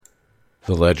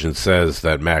The legend says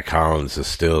that Matt Collins is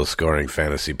still scoring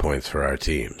fantasy points for our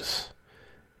teams.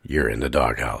 You're in the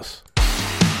doghouse.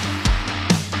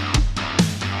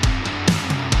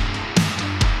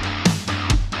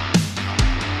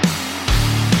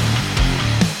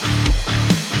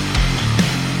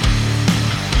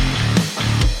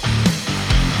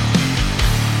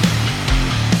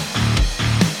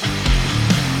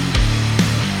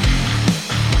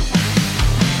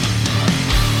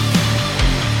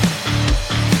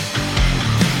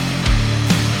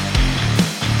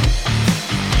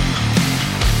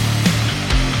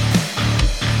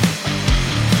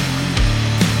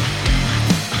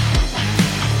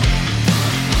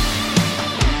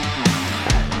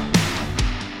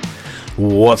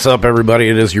 What's up, everybody?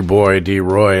 It is your boy,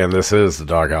 D-Roy, and this is the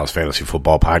Doghouse Fantasy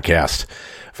Football Podcast.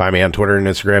 Find me on Twitter and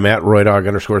Instagram at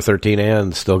RoyDog_13,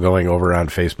 and still going over on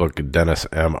Facebook, Dennis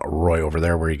M. Roy over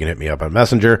there, where you can hit me up on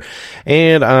Messenger,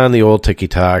 and on the old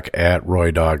TikTok at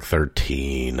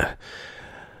RoyDog13.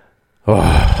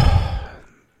 Oh,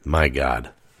 my God.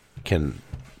 Can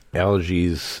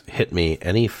allergies hit me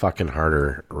any fucking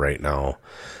harder right now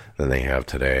than they have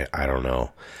today? I don't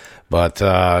know. But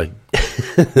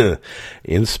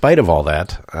in spite of all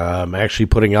that, I'm actually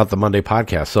putting out the Monday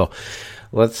podcast. So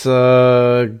let's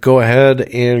go ahead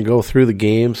and go through the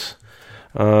games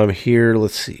here.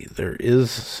 Let's see. There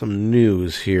is some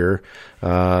news here.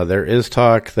 There is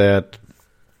talk that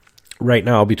right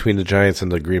now between the Giants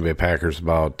and the Green Bay Packers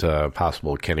about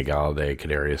possible Kenny Golladay,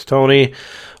 Kadarius Toney.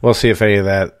 We'll see if any of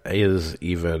that is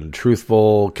even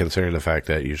truthful, considering the fact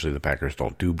that usually the Packers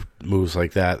don't do moves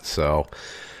like that. So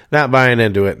not buying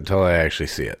into it until I actually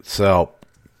see it. So,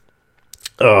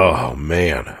 oh,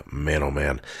 man.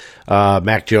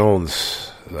 Mac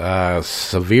Jones,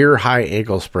 severe high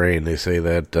ankle sprain. They say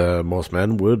that most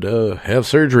men would have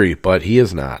surgery, but he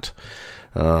is not.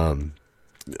 For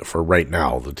right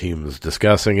now, the team is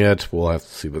discussing it. We'll have to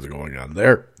see what's going on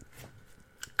there.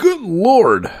 Good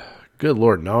Lord.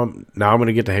 Now I'm going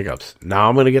to get the hiccups.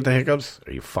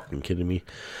 Are you fucking kidding me?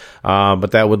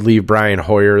 But that would leave Brian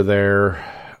Hoyer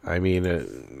there. I mean,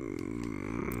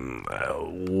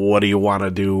 what do you want to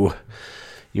do?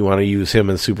 You want to use him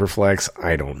in Superflex?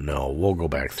 I don't know. We'll go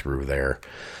back through there.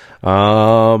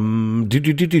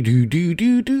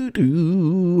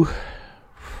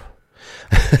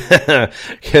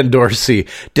 Ken Dorsey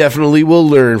definitely will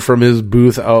learn from his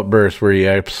booth outburst where he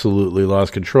absolutely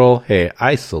lost control. Hey,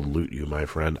 I salute you, my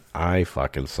friend. I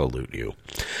fucking salute you.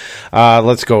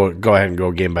 Let's go ahead and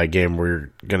go game by game. We're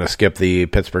going to skip the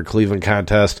Pittsburgh-Cleveland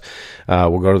contest.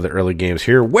 We'll go to the early games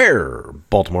here where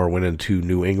Baltimore went into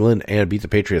New England and beat the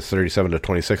Patriots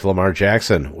 37-26. Lamar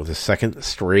Jackson with his second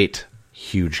straight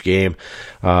huge game.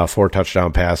 4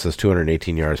 touchdown passes,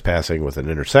 218 yards passing with an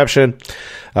interception.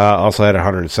 Also had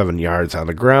 107 yards on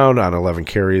the ground on 11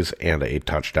 carries and a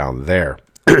touchdown there.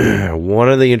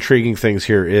 One of the intriguing things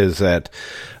here is that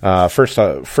first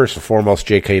and foremost,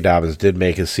 J.K. Dobbins did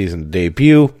make his season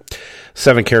debut.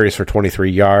 7 carries for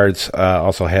 23 yards.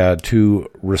 Also had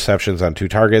 2 receptions on 2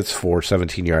 targets for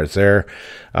 17 yards there.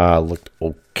 Looked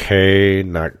okay,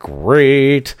 not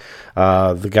great.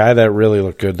 The guy that really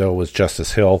looked good, though, was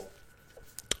Justice Hill,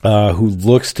 who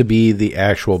looks to be the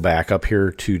actual backup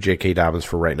here to J.K. Dobbins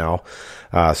for right now.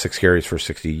 6 carries for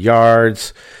 60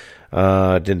 yards.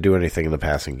 Didn't do anything in the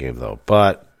passing game, though.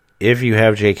 But if you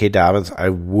have J.K. Dobbins, I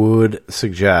would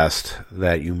suggest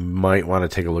that you might want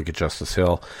to take a look at Justice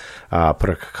Hill. Put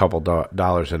a couple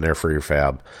dollars in there for your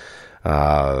fab.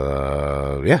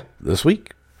 This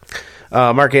week.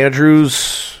 Mark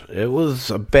Andrews, it was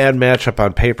a bad matchup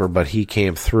on paper, but he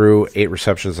came through. 8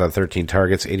 receptions on 13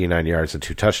 targets, 89 yards and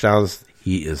 2 touchdowns.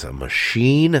 He is a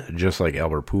machine, just like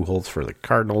Albert Pujols for the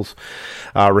Cardinals.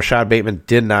 Rashad Bateman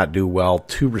did not do well.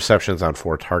 2 receptions on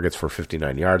 4 targets for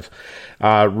 59 yards.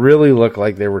 Really looked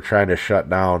like they were trying to shut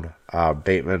down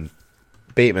Bateman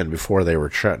before they were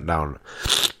shutting down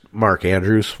Mark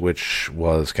Andrews, which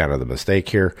was kind of the mistake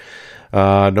here.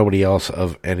 Nobody else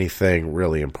of anything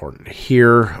really important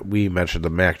here. We mentioned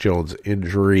the Mac Jones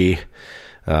injury.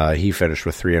 He finished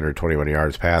with 321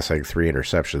 yards passing, 3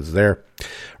 interceptions there.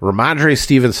 Ramondre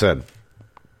Stevenson,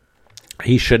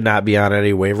 he should not be on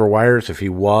any waiver wires. If he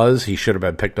was, he should have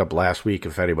been picked up last week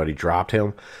if anybody dropped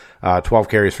him. 12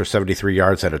 carries for 73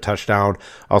 yards and a touchdown.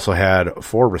 Also had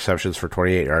 4 receptions for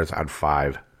 28 yards on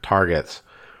 5 targets.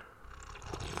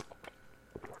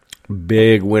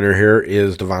 Big winner here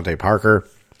is Devontae Parker.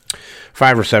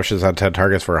 5 receptions on 10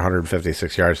 targets for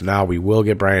 156 yards. Now, we will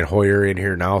get Brian Hoyer in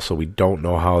here now, so we don't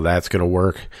know how that's going to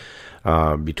work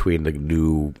between the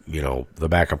new, the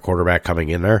backup quarterback coming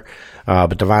in there.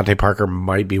 But Devontae Parker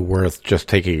might be worth just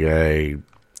taking a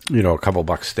a couple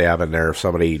bucks stab in there if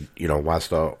somebody, wants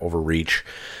to overreach,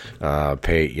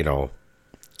 pay,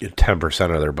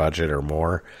 10% of their budget or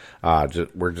more.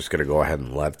 We're just going to go ahead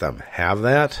and let them have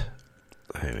that.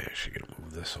 I'm actually going to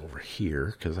move this over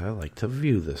here because I like to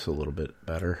view this a little bit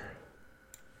better.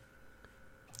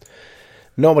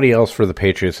 Nobody else for the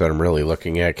Patriots that I'm really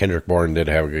looking at. Kendrick Bourne did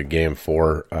have a good game,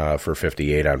 4 for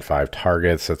 58 on 5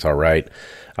 targets. That's all right.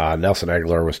 Nelson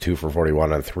Aguilar was 2 for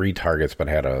 41 on 3 targets, but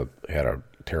had a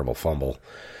terrible fumble.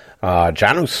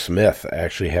 Jonnu Smith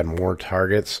actually had more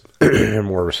targets and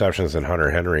more receptions than Hunter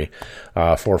Henry.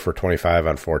 4 for 25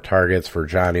 on 4 targets for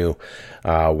Jonnu.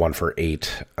 1 for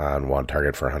 8 on 1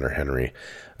 target for Hunter Henry.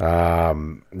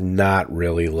 Not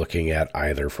really looking at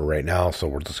either for right now, so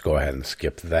we'll just go ahead and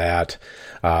skip that.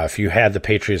 If you had the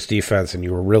Patriots defense and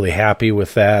you were really happy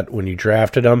with that when you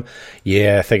drafted them,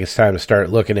 yeah, I think it's time to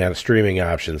start looking at streaming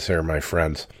options there, my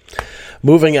friends.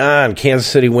 Moving on, Kansas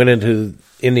City went into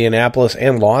Indianapolis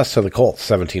and lost to the Colts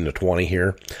 17-20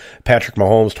 here. Patrick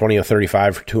Mahomes 20 of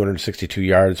 35 for 262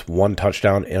 yards, 1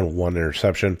 touchdown and 1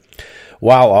 interception,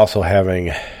 while also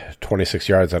having 26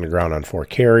 yards on the ground on 4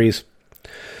 carries.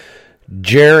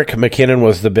 Jerick McKinnon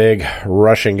was the big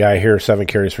rushing guy here, 7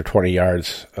 carries for 20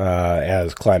 yards,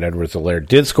 as Clyde Edwards-Helaire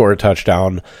did score a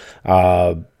touchdown,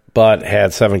 but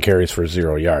had 7 carries for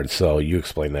 0 yards, so you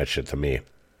explain that shit to me.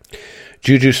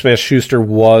 Juju Smith-Schuster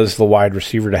was the wide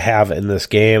receiver to have in this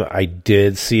game. I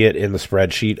did see it in the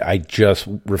spreadsheet. I just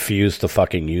refused to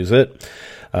fucking use it.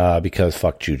 Because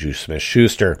fuck Juju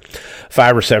Smith-Schuster.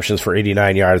 5 receptions for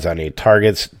 89 yards on 8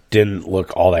 targets. Didn't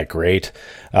look all that great.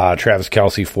 Travis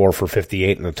Kelce, 4 for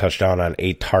 58 and a touchdown on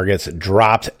 8 targets.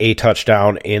 Dropped a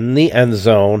touchdown in the end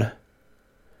zone.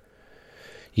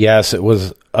 Yes, it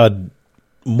was a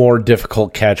more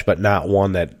difficult catch, but not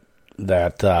one that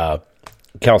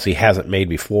Kelce hasn't made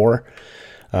before.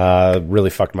 Really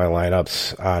fucked my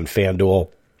lineups on FanDuel.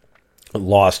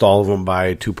 Lost all of them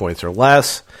by 2 points or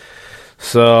less.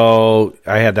 So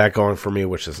I had that going for me,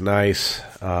 which is nice.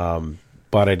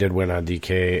 But I did win on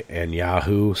DK and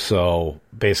Yahoo. So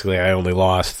basically I only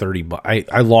lost $30.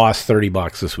 I lost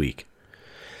 $30 this week.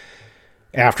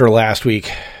 After last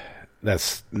week,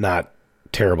 that's not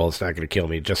terrible. It's not going to kill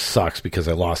me. It just sucks because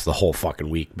I lost the whole fucking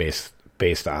week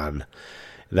based on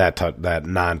that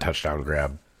non-touchdown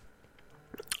grab.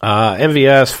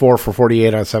 MVS, 4 for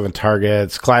 48 on 7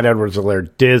 targets. Clyde Edwards-Helaire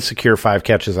did secure 5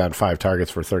 catches on 5 targets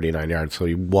for 39 yards, so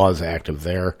he was active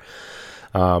there.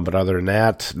 But other than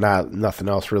that, nothing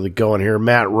else really going here.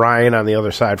 Matt Ryan on the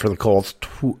other side for the Colts,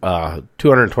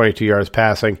 222 yards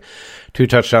passing, 2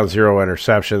 touchdowns, 0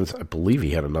 interceptions. I believe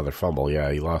he had another fumble.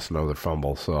 Yeah, he lost another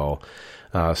fumble, so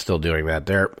still doing that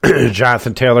there.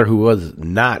 Jonathan Taylor, who was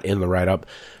not in the write-up,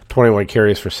 21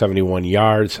 carries for 71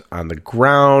 yards on the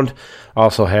ground.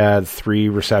 Also had 3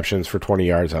 receptions for 20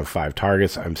 yards on 5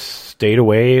 targets. I'm stayed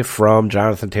away from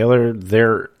Jonathan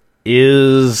Taylor.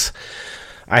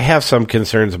 I have some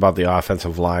concerns about the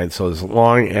offensive line, so as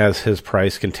long as his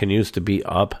price continues to be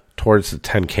up towards the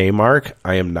 10K mark,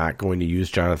 I am not going to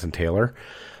use Jonathan Taylor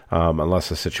unless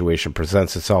the situation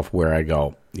presents itself where I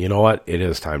go, you know what, it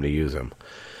is time to use him.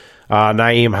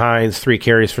 Nyheim Hines, 3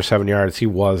 carries for 7 yards. He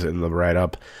was in the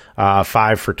write-up.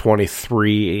 5 for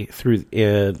 23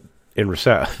 5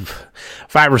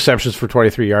 receptions for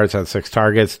 23 yards on 6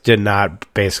 targets. Did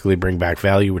not basically bring back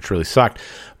value, which really sucked.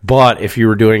 But if you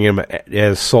were doing him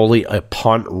as solely a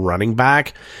punt running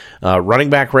back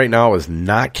right now is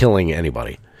not killing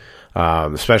anybody,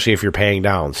 especially if you're paying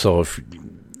down. So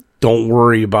don't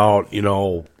worry about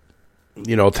 10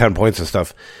 points and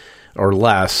stuff or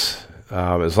less.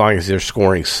 As long as they're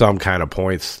scoring some kind of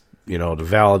points, to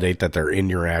validate that they're in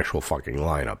your actual fucking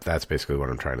lineup. That's basically what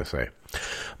I'm trying to say.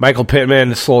 Michael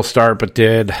Pittman, slow start, but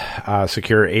did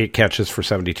secure 8 catches for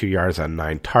 72 yards on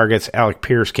 9 targets. Alec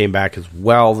Pierce came back as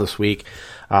well this week.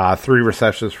 3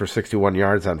 receptions for 61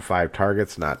 yards on 5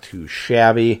 targets. Not too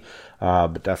shabby,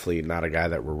 but definitely not a guy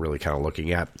that we're really kind of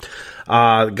looking at.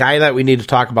 The guy that we need to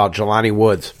talk about, Jelani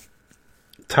Woods,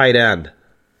 tight end.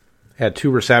 Had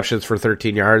 2 receptions for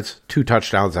 13 yards, 2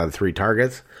 touchdowns on 3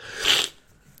 targets.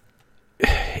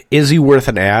 Is he worth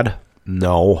an ad?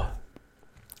 No.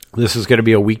 This is going to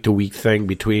be a week-to-week thing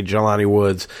between Jelani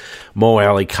Woods, Mo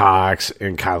Alley-Cox,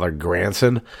 and Kyler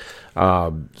Granson.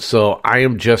 So I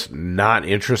am just not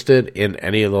interested in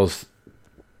any of those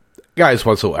guys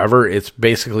whatsoever. It's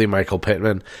basically Michael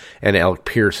Pittman and Alec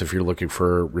Pierce if you're looking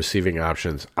for receiving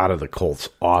options out of the Colts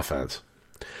offense.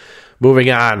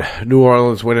 Moving on, New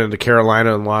Orleans went into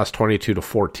Carolina and lost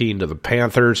 22-14 to the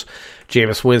Panthers.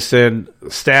 Jameis Winston,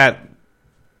 stat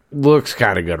looks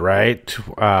kind of good, right?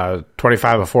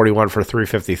 25 of 41 for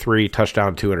 353,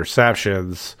 touchdown, 2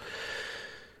 interceptions.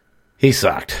 He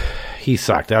sucked.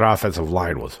 That offensive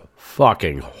line was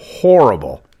fucking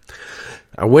horrible.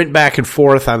 I went back and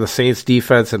forth on the Saints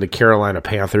defense and the Carolina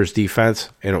Panthers defense,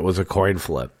 and it was a coin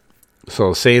flip. So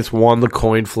the Saints won the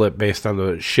coin flip based on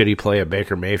the shitty play of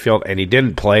Baker Mayfield, and he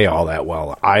didn't play all that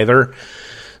well either.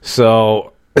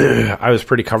 So I was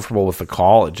pretty comfortable with the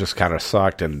call. It just kind of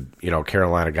sucked, and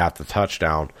Carolina got the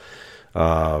touchdown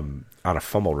on a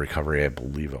fumble recovery, I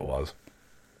believe it was.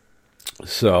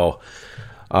 So,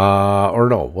 or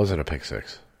no, was it a pick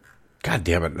six? God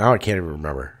damn it! Now I can't even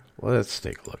remember. Let's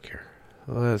take a look here.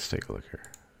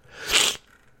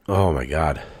 Oh my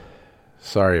God!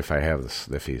 Sorry if I have the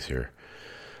sniffies here.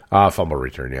 Fumble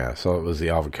return, yeah. So it was the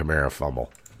Alvin Kamara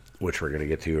fumble, which we're going to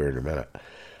get to here in a minute.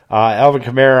 Alvin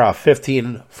Kamara,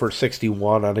 15 for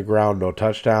 61 on the ground, no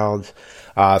touchdowns.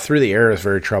 Through the air is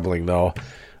very troubling, though.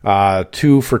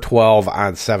 2 for 12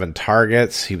 on 7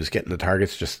 targets. He was getting the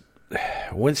targets.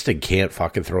 Winston can't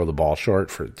fucking throw the ball short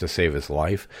to save his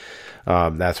life.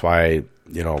 That's why,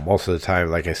 most of the time,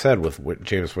 like I said, with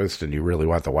Jameis Winston, you really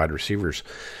want the wide receivers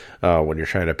when you're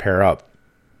trying to pair up.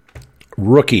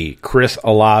 Rookie Chris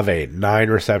Olave, 9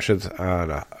 receptions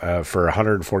for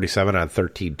 147 on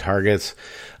 13 targets.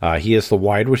 He is the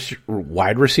wide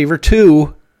receiver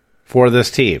 2 for this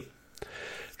team.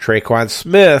 Traquan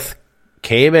Smith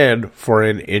came in for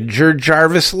an injured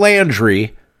Jarvis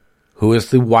Landry, who is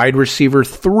the wide receiver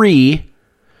 3.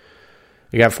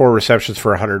 He got 4 receptions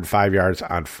for 105 yards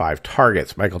on 5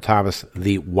 targets. Michael Thomas,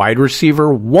 the wide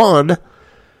receiver 1,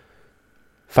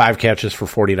 5 catches for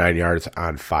 49 yards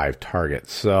on 5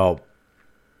 targets. So,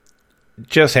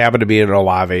 just happened to be an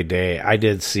Olave day. I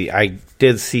did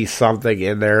see something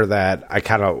in there that I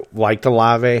kind of liked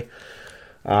Olave.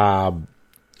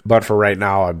 But for right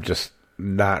now, I'm just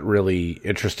not really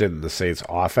interested in the Saints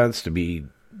offense, to be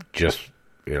just,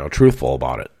 truthful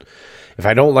about it. If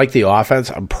I don't like the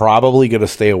offense, I'm probably going to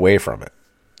stay away from it.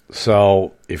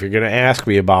 So if you're going to ask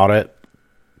me about it,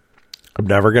 I'm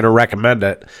never going to recommend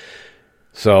it.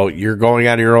 So you're going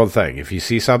on your own thing. If you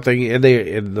see something in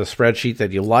the spreadsheet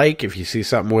that you like, if you see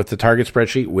something with the target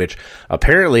spreadsheet, which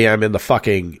apparently I'm in the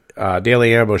fucking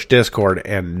Daily Ambush Discord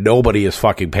and nobody is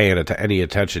fucking paying any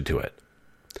attention to it.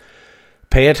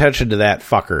 Pay attention to that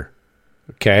fucker,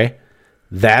 okay?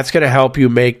 That's going to help you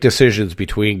make decisions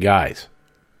between guys,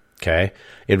 okay?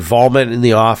 Involvement in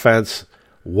the offense,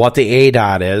 what the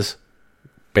ADOT is,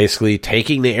 basically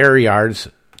taking the air yards,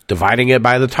 dividing it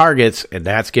by the targets, and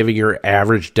that's giving your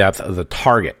average depth of the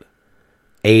target.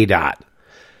 ADOT.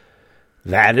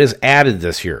 That is added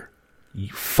this year. You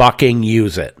fucking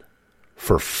use it.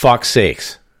 For fuck's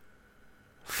sakes.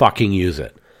 Fucking use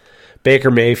it.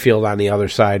 Baker Mayfield on the other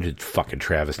side, fucking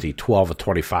travesty. 12 of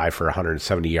 25 for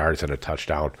 170 yards and a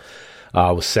touchdown.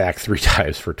 Was sacked 3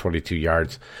 times for 22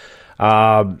 yards.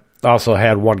 Also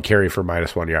had 1 carry for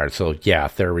 -1 yard. So, yeah,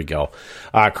 there we go.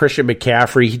 Christian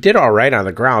McCaffrey, he did all right on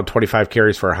the ground. 25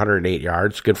 carries for 108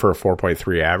 yards. Good for a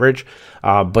 4.3 average.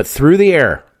 But through the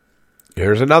air,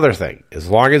 here's another thing. As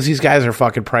long as these guys are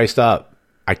fucking priced up,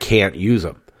 I can't use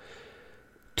them.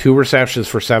 2 receptions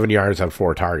for 7 yards on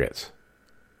 4 targets.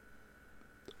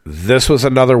 This was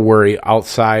another worry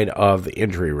outside of the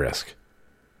injury risk.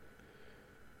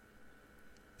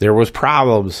 There was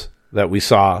problems that we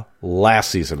saw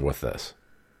last season with this.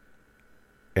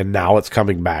 And now it's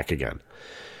coming back again.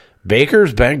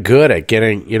 Baker's been good at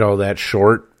getting, that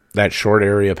short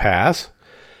area pass.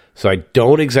 So I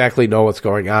don't exactly know what's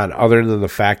going on other than the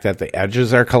fact that the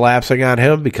edges are collapsing on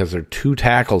him because their 2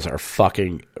 tackles are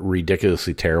fucking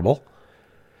ridiculously terrible.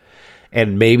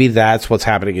 And maybe that's what's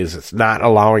happening is it's not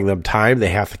allowing them time. They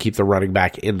have to keep the running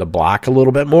back in the block a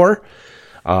little bit more.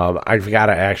 I've got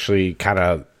to actually kind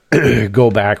of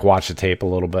go back, watch the tape a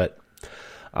little bit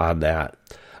on that.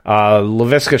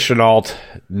 Laviska Shenault,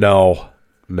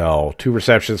 no. 2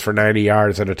 receptions for 90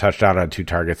 yards and a touchdown on 2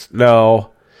 targets. No.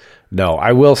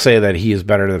 I will say that he is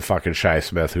better than fucking Shi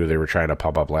Smith, who they were trying to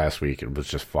pump up last week and was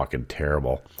just fucking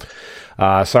terrible.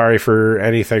 Sorry for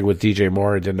anything with DJ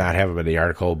Moore. I did not have him in the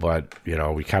article, but,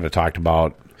 we kind of talked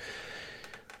about,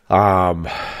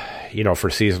 for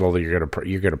seasonal that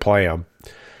you're gonna play him.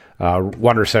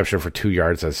 1 reception for 2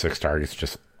 yards on 6 targets,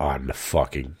 just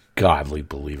unfucking godly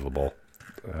believable.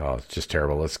 Oh, it's just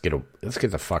terrible. Let's get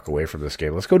the fuck away from this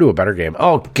game. Let's go to a better game.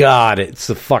 Oh God, it's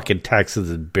the fucking Texans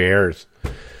and Bears.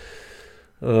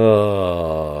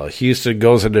 Houston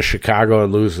goes into Chicago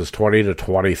and loses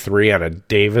 20-23 on a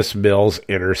Davis Mills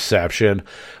interception,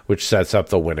 which sets up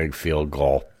the winning field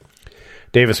goal.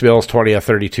 Davis Mills, 20 of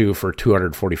 32 for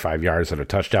 245 yards and a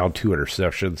touchdown, 2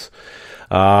 interceptions.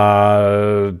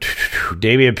 Dameon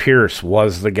Pierce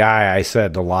was the guy I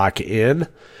said to lock in.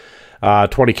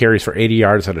 20 carries for 80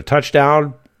 yards and a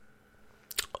touchdown.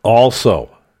 Also,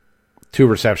 2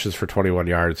 receptions for 21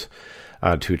 yards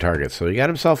on 2 targets. So he got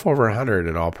himself over 100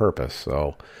 in all purpose.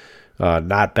 So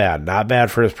not bad. Not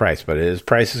bad for his price, but his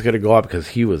price is going to go up because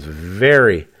he was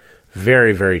very,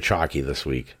 very, very chalky this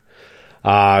week.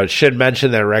 Should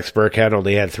mention that Rex Burkhead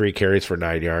only had 3 carries for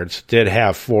 9 yards. Did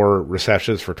have 4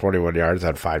 receptions for 21 yards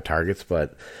on 5 targets,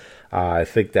 but I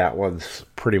think that one's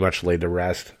pretty much laid to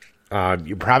rest.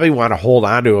 You probably want to hold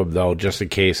on to him, though, just in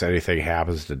case anything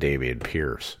happens to Dameon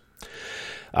Pierce.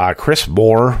 Chris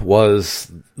Moore was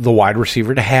the wide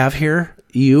receiver to have here,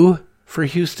 for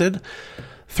Houston.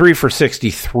 3 for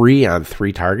 63 on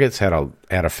 3 targets. He had a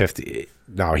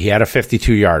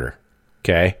 52-yarder.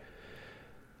 Okay,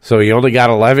 so he only got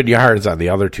 11 yards on the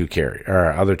other 2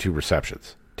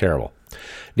 receptions. Terrible.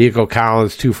 Nico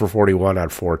Collins 2 for 41 on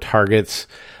 4 targets.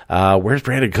 Where's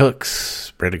Brandon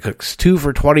Cooks? Brandon Cooks 2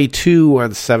 for 22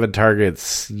 on 7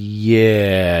 targets.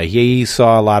 Yeah, he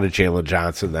saw a lot of Jalen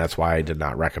Johnson. That's why I did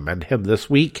not recommend him this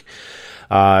week.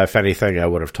 If anything, I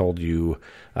would have told you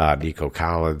Nico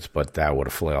Collins, but that would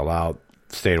have flailed out.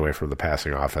 Staying away from the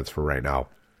passing offense for right now.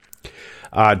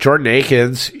 Jordan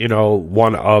Akins,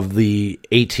 one of the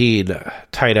 18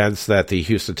 tight ends that the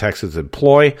Houston Texans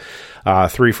employ.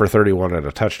 3 for 31 and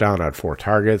a touchdown on 4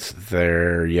 targets.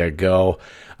 There you go.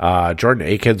 Jordan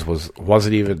Akins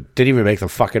didn't even make the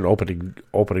fucking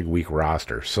opening week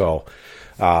roster. So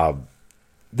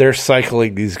they're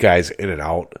cycling these guys in and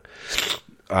out.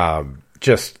 I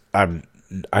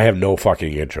have no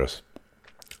fucking interest.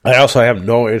 I also have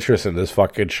no interest in this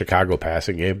fucking Chicago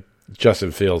passing game.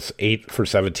 Justin Fields, 8 for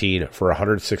 17 for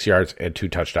 106 yards and 2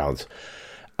 touchdowns.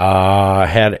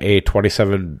 Had a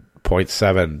 27.7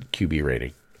 QB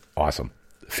rating. Awesome.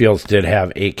 Fields did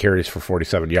have 8 carries for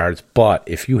 47 yards, but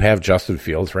if you have Justin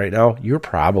Fields right now, you're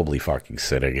probably fucking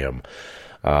sitting him.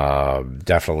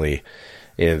 Definitely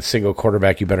in single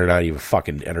quarterback, you better not even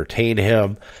fucking entertain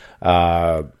him.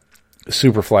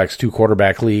 Superflex 2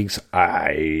 quarterback leagues,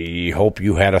 I hope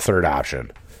you had a third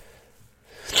option.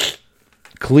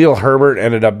 Khalil Herbert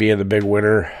ended up being the big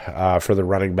winner for the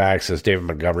running backs as David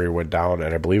Montgomery went down,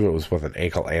 and I believe it was with an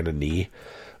ankle and a knee.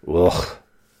 Ugh.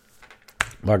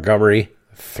 Montgomery,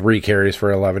 3 carries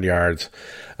for 11 yards.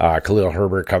 Khalil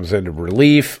Herbert comes into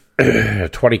relief,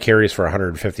 20 carries for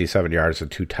 157 yards and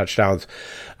 2 touchdowns.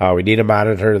 We need to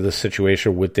monitor the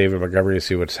situation with David Montgomery to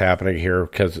see what's happening here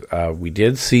because we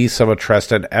did see some of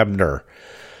Treston Ebner,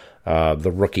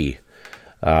 the rookie.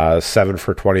 7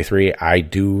 for 23. I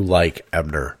do like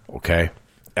Ebner, okay?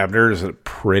 Ebner is a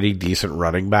pretty decent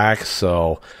running back,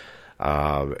 so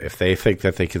if they think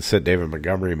that they can sit David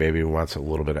Montgomery, maybe he wants a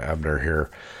little bit of Ebner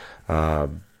here to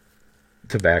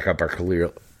back up our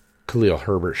Khalil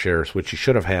Herbert shares, which you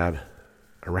should have had.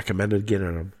 I recommended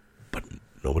getting them, but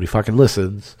nobody fucking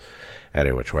listens.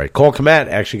 Anyway, which way? Cole Kmet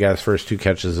actually got his first 2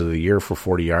 catches of the year for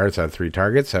 40 yards on 3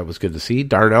 targets. That was good to see.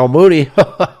 Darnell Mooney.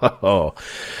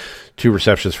 2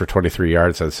 receptions for 23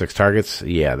 yards on 6 targets.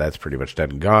 Yeah, that's pretty much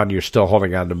dead and gone. You're still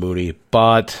holding on to Mooney,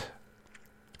 but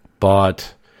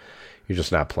you're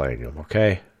just not playing him,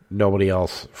 okay? Nobody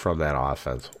else from that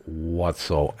offense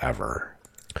whatsoever.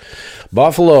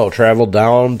 Buffalo traveled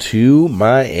down to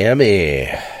Miami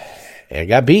and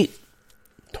got beat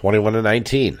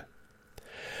 21-19.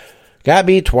 Got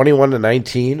beat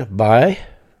 21-19 by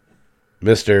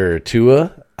Mr.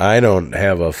 Tua. I don't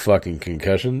have a fucking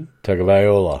concussion.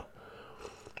 Tagovailoa.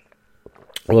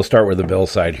 We'll start with the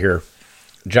Bills side here.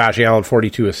 Josh Allen,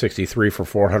 42 of 63 for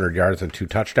 400 yards and 2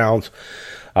 touchdowns.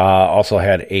 Also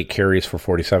had 8 carries for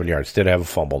 47 yards. Did have a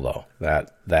fumble, though.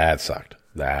 That sucked.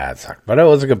 But it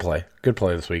was a good play. Good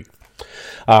play this week.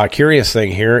 Curious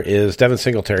thing here is Devin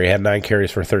Singletary had 9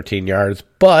 carries for 13 yards,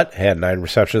 but had 9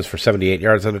 receptions for 78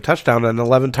 yards and a touchdown and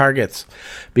 11 targets.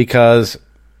 Because,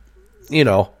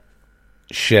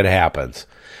 shit happens.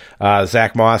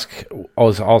 Zach Moss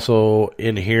was also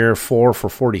in here, 4 for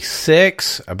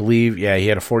 46. I believe, he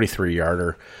had a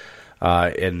 43-yarder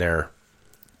in there.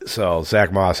 So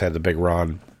Zach Moss had the big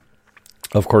run.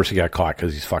 Of course, he got caught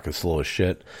because he's fucking slow as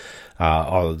shit.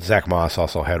 Zach Moss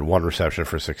also had 1 reception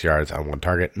for 6 yards on 1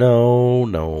 target. No,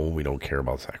 we don't care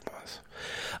about Zach Moss.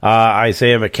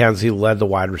 Isaiah McKenzie led the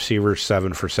wide receivers,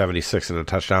 7 for 76 and a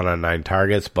touchdown on 9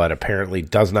 targets, but apparently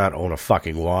does not own a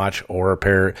fucking watch or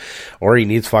he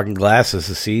needs fucking glasses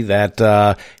to see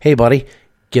that, hey buddy,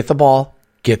 get the ball,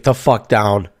 get the fuck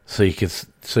down so you can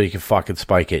fucking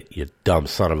spike it, you dumb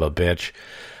son of a bitch.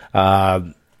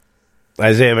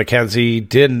 Isaiah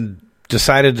McKenzie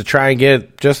decided to try and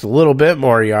get just a little bit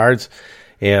more yards,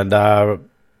 and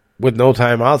with no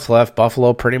timeouts left,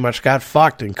 Buffalo pretty much got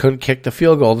fucked and couldn't kick the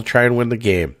field goal to try and win the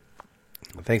game.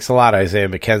 Thanks a lot, Isaiah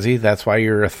McKenzie. That's why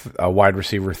you're a wide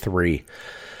receiver 3.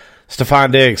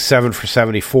 Stephon Diggs, 7 for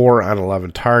 74 on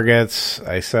 11 targets.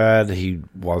 I said he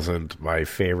wasn't my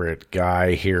favorite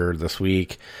guy here this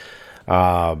week.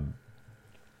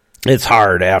 It's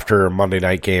hard after a Monday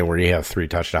night game where you have 3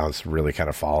 touchdowns to really kind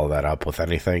of follow that up with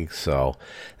anything. So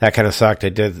that kind of sucked. I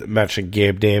did mention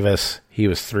Gabe Davis. He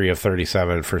was 3 of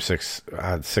 37 for 6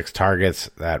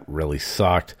 targets. That really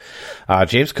sucked.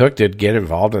 James Cook did get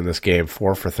involved in this game,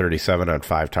 4 for 37 on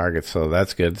 5 targets. So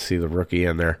that's good to see the rookie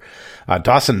in there.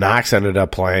 Dawson Knox ended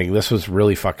up playing. This was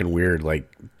really fucking weird.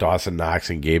 Like Dawson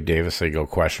Knox and Gabe Davis, they go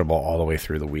questionable all the way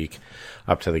through the week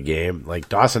up to the game. Like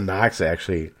Dawson Knox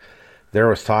actually... There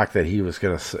was talk that he was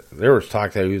going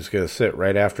to sit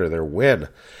right after their win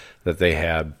that they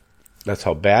had. That's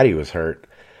how bad he was hurt.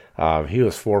 He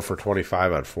was 4 for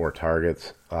 25 on 4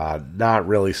 targets. Not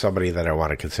really somebody that I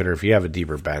want to consider. If you have a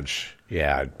deeper bench,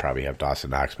 yeah, I'd probably have Dawson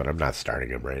Knox, but I'm not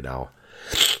starting him right now.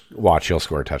 Watch, he'll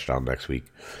score a touchdown next week.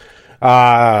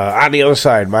 On the other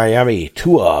side, Miami,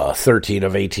 Tua, 13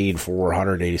 of 18 for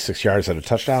 186 yards and a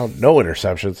touchdown. No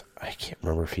interceptions. I can't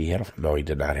remember if he had no, he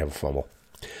did not have a fumble.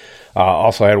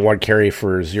 Also had 1 carry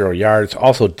for 0 yards.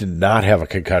 Also did not have a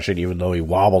concussion, even though he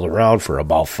wobbled around for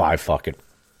about 5 fucking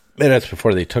minutes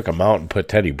before they took him out and put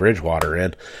Teddy Bridgewater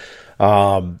in.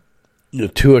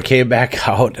 Tua came back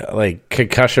out. Like,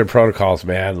 concussion protocols,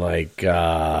 man. Like,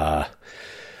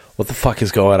 what the fuck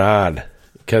is going on?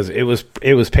 Because it was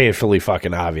painfully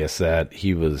fucking obvious that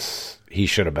he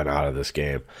should have been out of this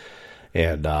game.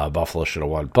 And Buffalo should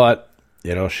have won. But,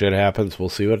 you know, shit happens. We'll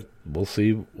see what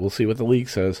the league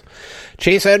says.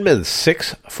 Chase Edmonds,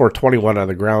 6 for 21 on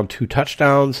the ground, 2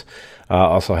 touchdowns.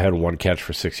 Also had 1 catch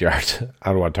for 6 yards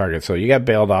on 1 target. So you got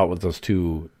bailed out with those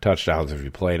 2 touchdowns if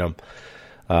you played them.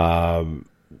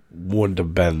 Wouldn't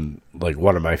have been like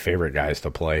one of my favorite guys to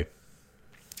play.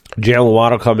 Jalen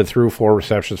Waddle coming through, 4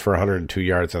 receptions for 102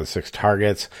 yards on 6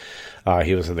 targets.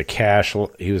 He was in the cash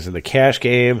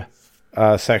game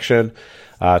section.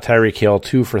 Tyreek Hill,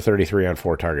 2 for 33 on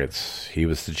 4 targets. He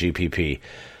was the GPP.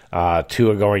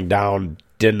 Tua going down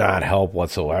did not help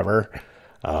whatsoever.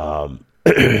 So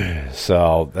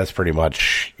that's pretty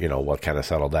much, you know, what kind of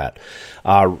settled that.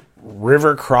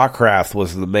 River Crocraft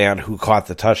was the man who caught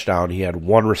the touchdown. He had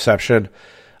 1 reception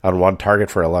on 1 target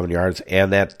for 11 yards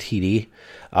and that TD.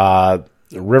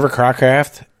 River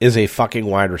Crocraft is a fucking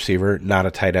wide receiver, not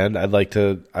a tight end. I'd like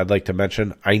to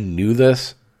mention, I knew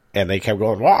this. And they kept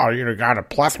going, wow, you got a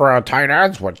plethora of tight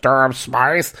ends with Durham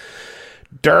Smythe,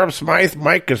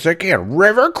 Mike Gesicki, and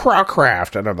River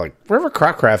Crocraft. And I'm like, River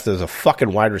Crocraft is a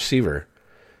fucking wide receiver.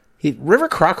 River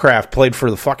Crocraft played for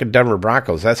the fucking Denver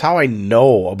Broncos. That's how I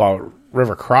know about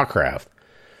River Crocraft.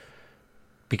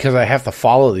 Because I have to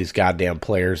follow these goddamn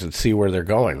players and see where they're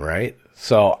going, right?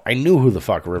 So I knew who the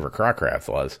fuck River Crocraft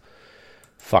was.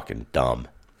 Fucking dumb.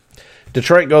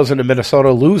 Detroit goes into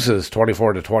Minnesota, loses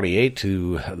 24-28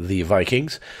 to the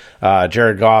Vikings.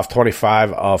 Jared Goff,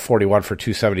 25 of 41 for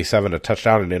 277, a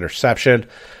touchdown and interception.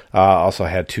 Also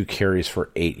had 2 carries for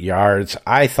 8 yards.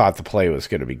 I thought the play was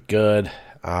going to be good.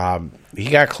 He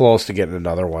got close to getting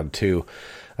another one, too.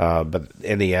 But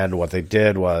in the end, what they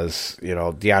did was, you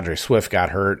know, DeAndre Swift got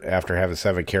hurt after having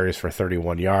 7 carries for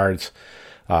 31 yards,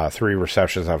 3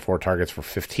 receptions on 4 targets for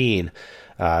 15.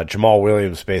 Jamal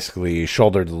Williams basically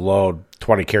shouldered the load,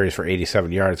 20 carries for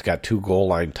 87 yards, got 2 goal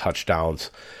line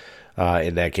touchdowns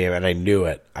in that game, and I knew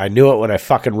it. I knew it when I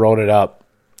fucking wrote it up.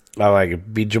 I'm like,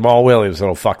 it'd be Jamal Williams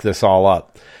that'll fuck this all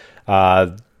up.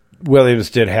 Williams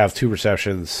did have 2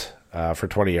 receptions for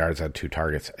 20 yards on 2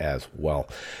 targets as well.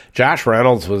 Josh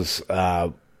Reynolds was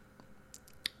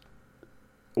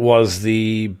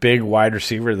the big wide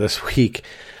receiver this week.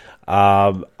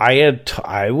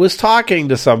 I was talking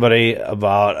to somebody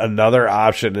about another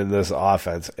option in this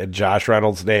offense, and Josh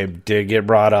Reynolds' name did get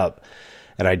brought up,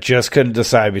 and I just couldn't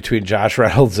decide between Josh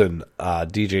Reynolds and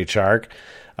DJ Chark.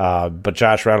 But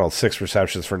Josh Reynolds, 6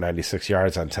 receptions for 96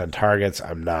 yards on 10 targets.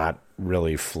 I'm not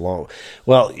really flown.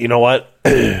 Well, you know what?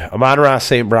 Amon-Ra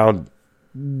St. Brown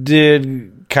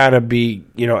did kind of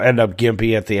end up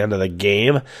gimpy at the end of the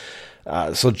game.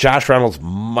 So Josh Reynolds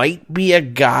might be a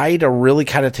guy to really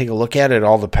kind of take a look at. It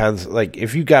all depends. Like,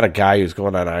 if you got a guy who's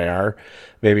going on IR,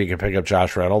 maybe you can pick up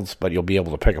Josh Reynolds, but you'll be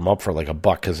able to pick him up for like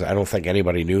 $1 because I don't think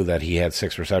anybody knew that he had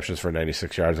 6 receptions for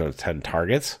 96 yards on 10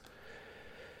 targets.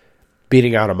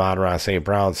 Beating out Amon-Ra St.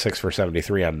 Brown, 6 for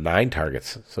 73 on 9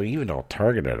 targets. So you even don't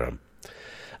targeted him.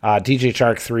 DJ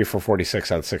Chark, 3 for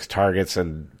 46 on 6 targets.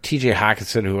 And TJ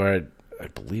Hawkinson, who I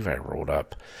believe I wrote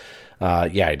up.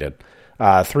 Yeah, I did.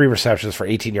 3 receptions for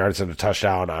 18 yards and a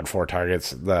touchdown on 4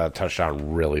 targets. The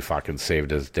touchdown really fucking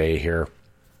saved his day here.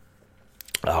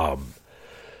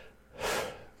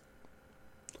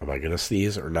 Am I going to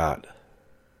sneeze or not?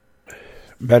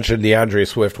 Mentioned DeAndre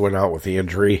Swift went out with the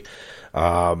injury.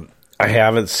 I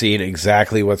haven't seen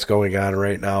exactly what's going on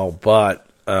right now, but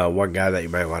one guy that you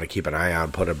might want to keep an eye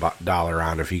on, put $1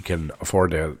 on if you can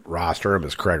afford to roster him,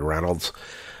 is Craig Reynolds.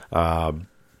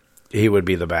 He would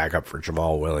be the backup for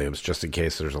Jamal Williams, just in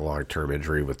case there's a long-term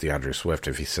injury with DeAndre Swift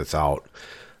if he sits out.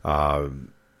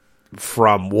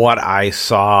 From what I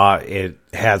saw, it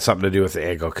had something to do with the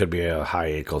ankle. Could be a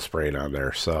high ankle sprain on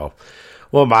there. So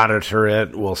we'll monitor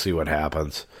it. We'll see what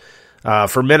happens.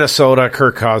 For Minnesota,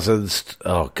 Kirk Cousins,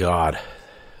 oh, God.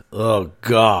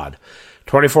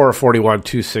 24 of 41,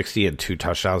 260, and 2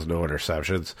 touchdowns, no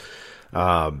interceptions.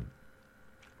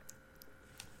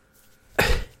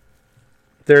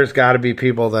 There's got to be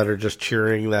people that are just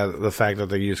cheering the fact that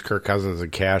they use Kirk Cousins in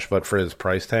cash, but for his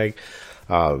price tag,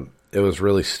 it was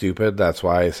really stupid. That's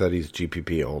why I said he's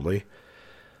GPP only.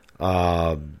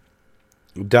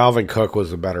 Dalvin Cook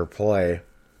was a better play.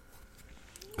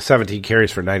 17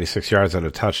 carries for 96 yards and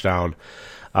a touchdown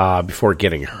before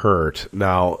getting hurt.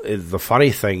 Now, the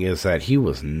funny thing is that he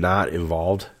was not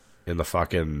involved in the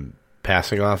fucking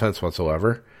passing offense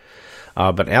whatsoever.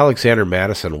 But Alexander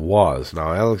Madison was.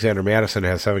 Now, Alexander Madison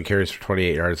has 7 carries for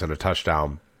 28 yards and a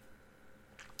touchdown,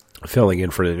 filling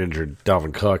in for the injured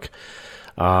Dalvin Cook.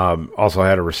 Also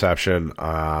had a reception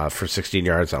for 16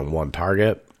 yards on 1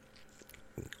 target.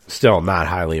 Still not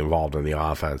highly involved in the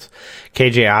offense.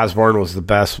 KJ Osborne was the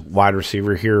best wide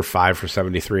receiver here, 5 for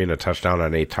 73 and a touchdown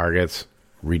on 8 targets.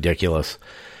 Ridiculous.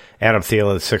 Adam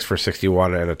Thielen, 6 for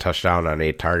 61 and a touchdown on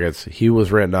 8 targets. He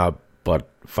was written up, but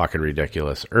fucking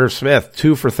ridiculous. Irv Smith,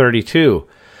 2 for 32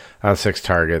 on 6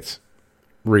 targets.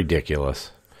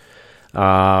 Ridiculous.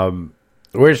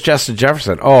 Where's Justin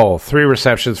Jefferson? Oh, 3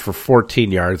 receptions for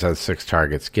 14 yards on 6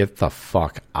 targets. Get the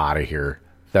fuck out of here.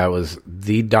 That was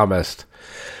the dumbest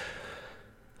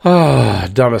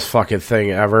fucking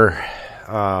thing ever.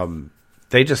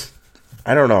 They just,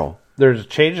 I don't know. There's a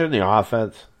change in the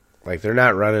offense. Like they're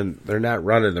not running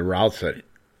the routes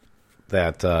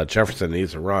that Jefferson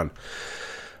needs to run.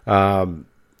 I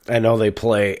know they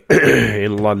play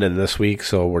in London this week,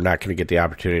 so we're not going to get the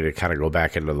opportunity to kind of go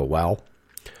back into the well.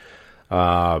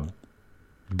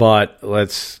 But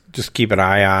let's just keep an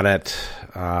eye on it.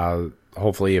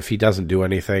 Hopefully, if he doesn't do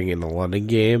anything in the London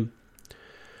game,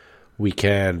 we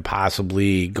can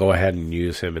possibly go ahead and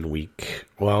use him in week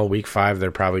 5. They're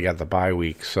probably got the bye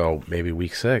week, so maybe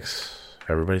week 6.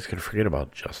 Everybody's going to forget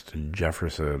about Justin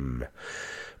Jefferson.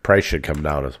 Price should come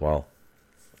down as well.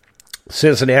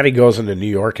 Cincinnati goes into New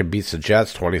York and beats the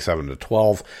Jets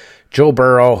 27-12. Joe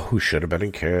Burrow, who should have been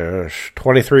in cash,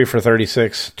 23 for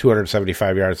 36,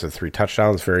 275 yards and 3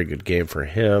 touchdowns. Very good game for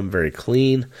him. Very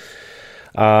clean.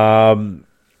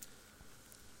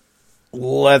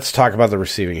 Let's talk about the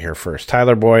receiving here first.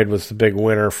 Tyler Boyd was the big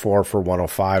winner, 4 for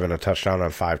 105 and a touchdown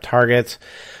on 5 targets.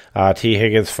 T.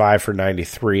 Higgins, 5 for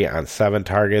 93 on 7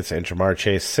 targets. And Jamar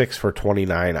Chase, 6 for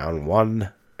 29 on 1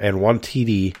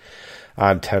 TD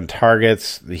on 10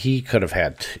 targets. He could have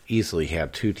easily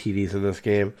had 2 TDs in this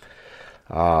game.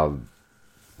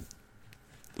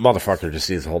 Motherfucker just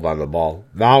needs to hold on to the ball.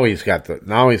 Now he's got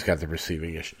the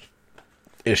receiving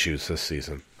issues this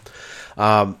season.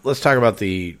 Let's talk about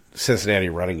the Cincinnati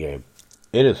running game.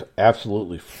 It is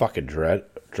absolutely fucking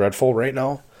dreadful right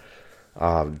now.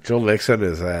 Joe Mixon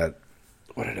is at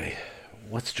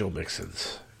what's Joe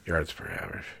Mixon's yards per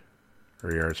average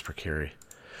or yards per carry?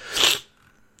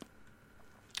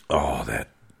 Oh, that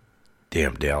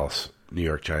damn Dallas New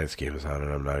York Giants game is on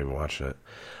and I'm not even watching it.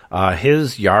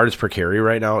 His yards per carry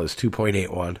right now is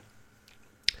 2.81.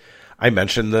 I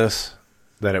mentioned this,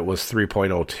 that it was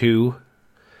 3.02.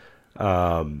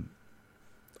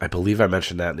 I believe I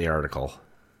mentioned that in the article,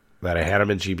 that I had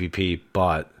him in GPP,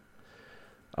 but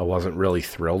I wasn't really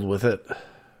thrilled with it.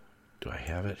 Do I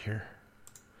have it here?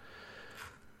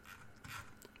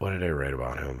 What did I write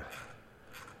about him?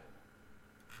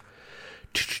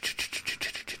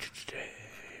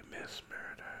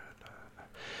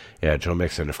 Yeah, Joe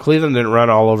Mixon. If Cleveland didn't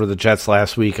run all over the Jets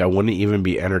last week, I wouldn't even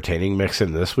be entertaining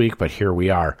Mixon this week, but here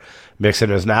we are. Mixon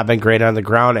has not been great on the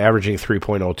ground, averaging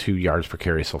 3.02 yards per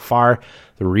carry so far.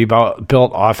 The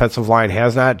rebuilt offensive line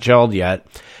has not gelled yet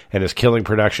and is killing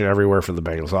production everywhere for the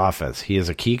Bengals offense. He is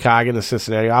a key cog in the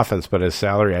Cincinnati offense, but his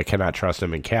salary, I cannot trust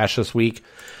him in cash this week.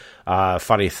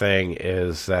 Funny thing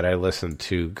is that I listened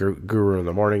to Guru in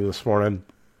the morning this morning,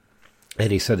 and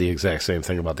he said the exact same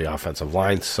thing about the offensive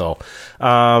line. So,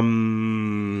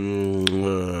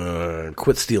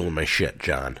 quit stealing my shit,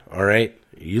 John. All right?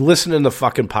 You listen to the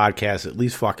fucking podcast, at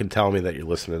least fucking tell me that you're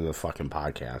listening to the fucking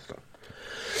podcast.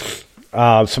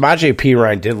 Samaje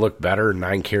Perine did look better,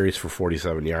 9 carries for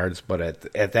 47 yards, but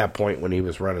at that point when he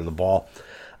was running the ball,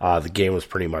 the game was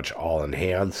pretty much all in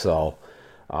hand, so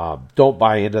don't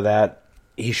buy into that.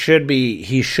 He should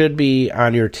be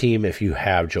on your team if you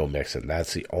have Joe Mixon.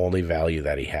 That's the only value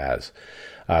that he has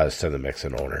as to the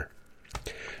Mixon owner.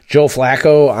 Joe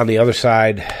Flacco on the other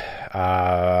side,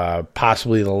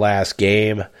 possibly the last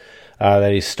game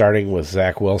that he's starting with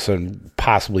Zach Wilson,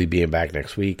 possibly being back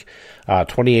next week.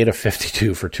 28 of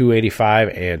 52 for 285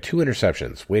 and 2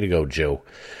 interceptions. Way to go, Joe.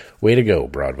 Way to go,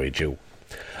 Broadway Joe.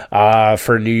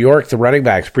 For New York, the running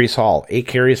backs, Breece Hall, 8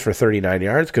 carries for 39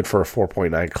 yards, good for a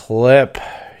 4.9 clip.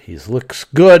 He looks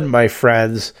good, my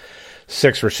friends.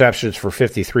 6 receptions for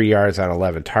 53 yards on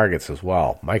 11 targets as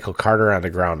well. Michael Carter on the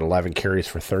ground, 11 carries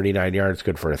for 39 yards,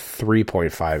 good for a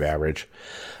 3.5 average.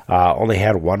 Only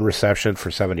had 1 reception for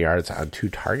 7 yards on 2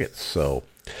 targets. So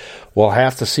we'll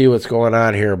have to see what's going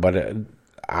on here. But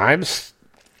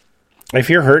if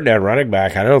you're hurting at running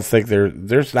back, I don't think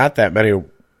there's not that many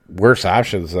worse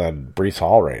options than Breece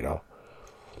Hall right now.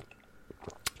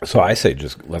 So I say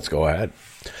just let's go ahead.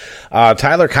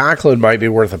 Tyler Conklin might be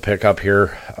worth a pickup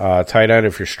here. Tight end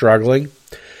if you're struggling.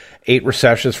 8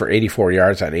 receptions for 84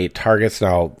 yards on 8 targets.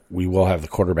 Now, we will have the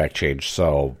quarterback change,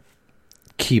 so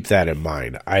keep that in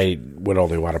mind. I would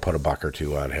only want to put $1 or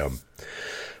 $2 on him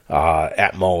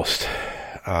at most.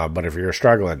 But if you're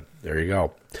struggling, there you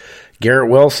go. Garrett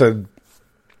Wilson,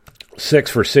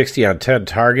 6 for 60 on 10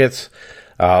 targets.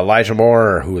 Elijah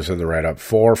Moore, who was in the write-up,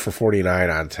 4 for 49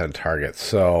 on 10 targets.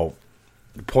 So,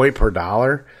 point per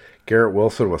dollar, Garrett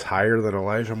Wilson was higher than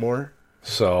Elijah Moore.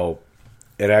 So,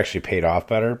 it actually paid off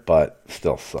better, but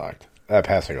still sucked. That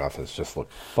passing offense just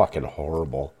looked fucking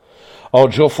horrible. Oh,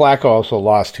 Joe Flacco also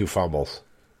lost 2 fumbles.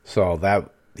 So,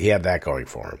 he had that going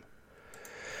for him.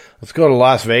 Let's go to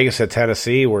Las Vegas at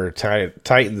Tennessee, where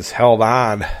Titans held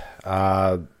on.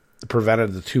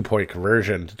 Prevented the 2-point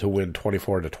conversion to win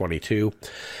 24-22.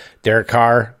 Derek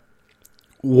Carr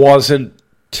wasn't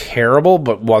terrible,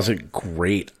 but wasn't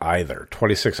great either.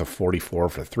 26 of 44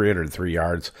 for 303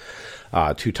 yards,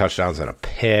 2 touchdowns and a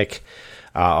pick.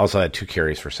 Also had 2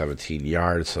 carries for 17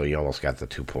 yards, so you almost got the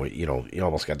 2-point. You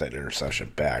almost got that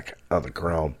interception back on the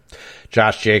ground.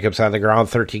 Josh Jacobs on the ground,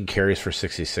 13 carries for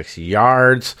 66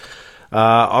 yards.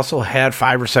 Also had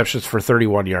 5 receptions for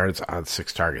 31 yards on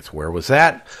 6 targets. Where was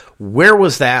that? Where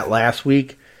was that last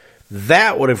week?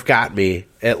 That would have got me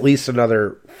at least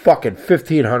another fucking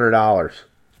 $1,500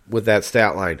 with that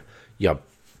stat line. You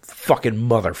fucking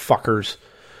motherfuckers.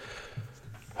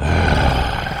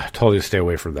 Told you to stay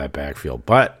away from that backfield.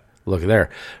 But look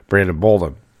there. Brandon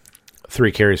Bolden,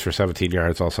 3 carries for 17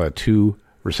 yards. Also had 2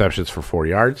 receptions for 4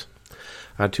 yards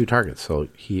on 2 targets. So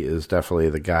he is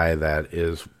definitely the guy that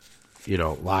is,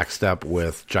 lockstep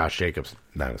with Josh Jacobs.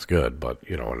 Not as good, but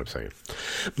you know what I'm saying.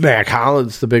 Mac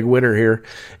Hollins, the big winner here.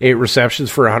 8 receptions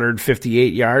for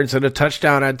 158 yards and a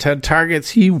touchdown on 10 targets.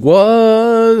 He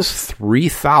was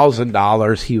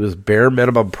 $3,000. He was bare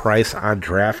minimum price on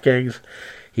DraftKings.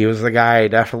 He was the guy I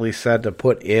definitely said to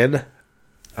put in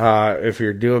if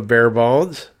you're doing bare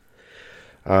bones.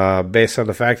 Based on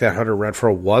the fact that Hunter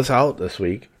Renfrow was out this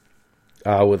week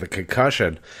with a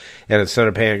concussion. And instead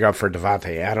of paying up for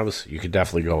Devontae Adams, you could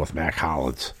definitely go with Mac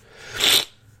Hollins.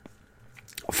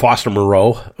 Foster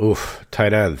Moreau,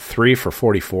 tight end, 3 for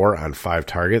 44 on 5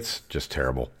 targets. Just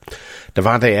terrible.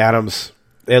 Devontae Adams,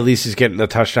 at least he's getting the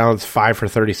touchdowns, 5 for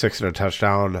 36 and a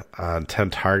touchdown on 10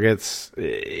 targets.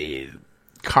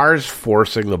 Carr's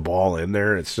forcing the ball in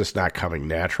there. It's just not coming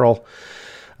natural.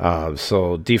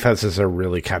 So defenses are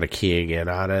really kind of keying in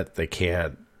on it. They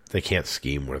can't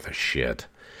scheme worth a shit.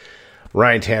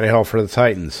 Ryan Tannehill for the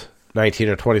Titans, 19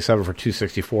 of 27 for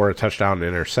 264, a touchdown and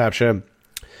interception.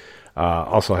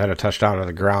 Also had a touchdown on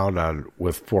the ground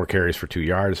with 4 carries for 2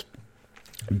 yards.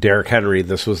 Derrick Henry,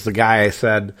 this was the guy I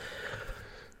said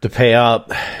to pay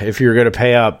up. If you're going to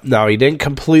pay up, now he didn't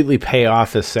completely pay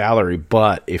off his salary,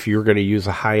 but if you're going to use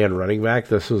a high-end running back,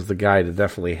 this was the guy to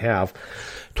definitely have.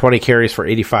 20 carries for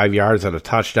 85 yards and a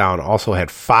touchdown. Also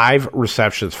had 5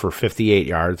 receptions for 58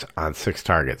 yards on 6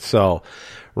 targets. So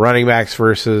running backs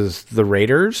versus the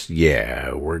Raiders,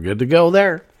 yeah, we're good to go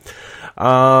there.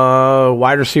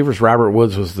 Wide receivers, Robert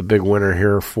Woods was the big winner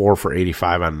here, 4 for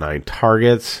 85 on 9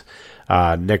 targets.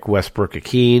 Nick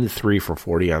Westbrook-Akeen, 3 for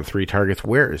 40 on 3 targets.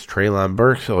 Where is Treylon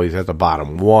Burks? Oh, he's at the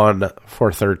bottom. 1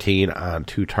 for 13 on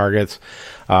 2 targets.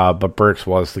 But Burks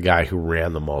was the guy who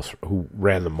ran the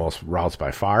most routes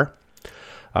by far.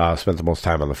 Spent the most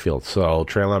time on the field. So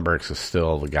Treylon Burks is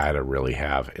still the guy to really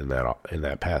have in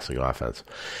that passing offense.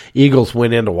 Eagles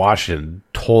went into Washington,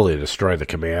 totally destroyed the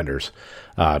Commanders,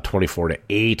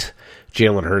 24-8.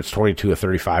 Jalen Hurts, 22 of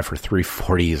 35 for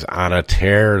 340. He's on a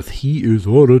tear. He is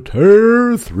on a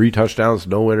tear. 3 touchdowns,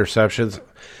 no interceptions.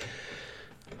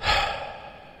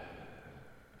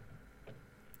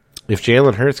 If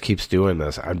Jalen Hurts keeps doing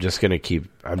this, I'm just gonna keep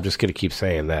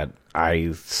saying that.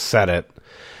 I said it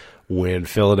when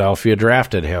Philadelphia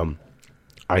drafted him.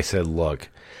 I said, look,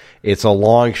 it's a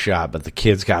long shot, but the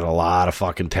kid's got a lot of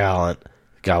fucking talent.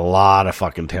 Got a lot of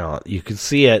fucking talent. You can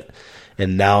see it.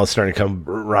 And now it's starting to come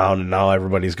around, and now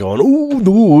everybody's going, oh,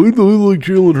 no, I like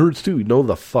Jalen Hurts too. No,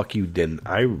 the fuck you didn't.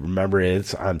 I remember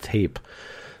it's on tape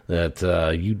that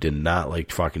you did not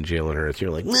like fucking Jalen Hurts.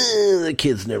 You're like, nah, the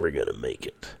kid's never going to make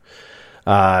it.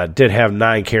 Did have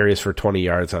 9 carries for 20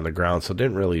 yards on the ground, so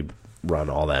didn't really run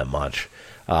all that much.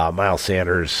 Miles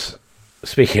Sanders,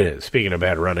 speaking of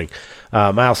bad running,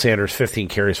 Miles Sanders, 15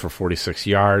 carries for 46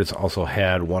 yards. Also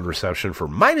had 1 reception for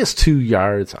 -2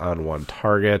 yards on 1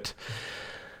 target.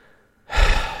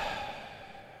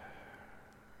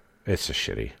 It's just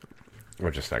shitty.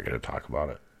 We're just not going to talk about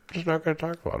it.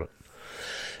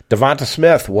 Devonta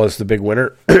Smith was the big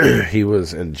winner. He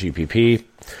was in GPP.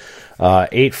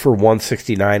 8 for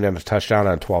 169 and a touchdown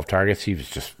on 12 targets. He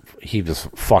was a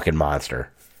fucking monster.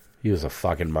 He was a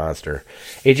fucking monster.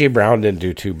 A.J. Brown didn't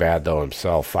do too bad, though,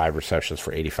 himself. 5 receptions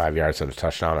for 85 yards and a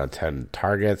touchdown on 10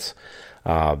 targets.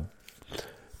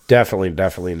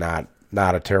 Definitely not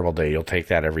a terrible day. You'll take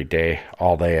that every day,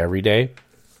 all day, every day.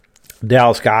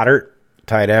 Dallas Goedert,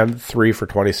 tight end, 3 for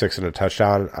 26 and a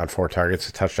touchdown on 4 targets.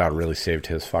 A touchdown really saved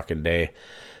his fucking day.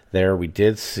 There we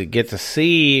did get to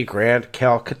see Grant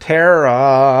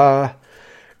Calcaterra.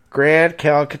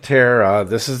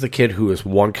 This is the kid who is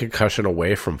 1 concussion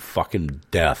away from fucking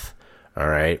death. All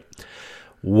right.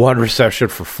 1 reception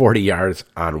for 40 yards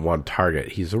on 1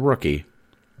 target. He's a rookie.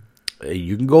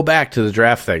 You can go back to the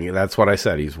draft thing. That's what I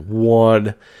said. He is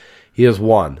one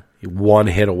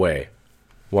hit away.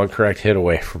 1 correct hit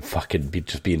away from fucking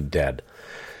just being dead.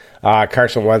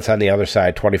 Carson Wentz on the other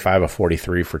side, 25 of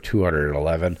 43 for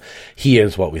 211. He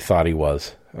is what we thought he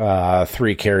was.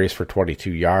 3 carries for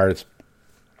 22 yards.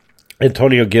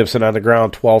 Antonio Gibson on the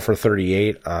ground, 12 for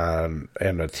 38 and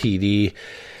a TD.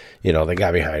 You know, they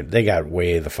got behind. They got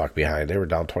way the fuck behind. They were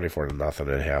down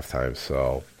 24-0 at halftime,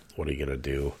 so what are you going to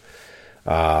do?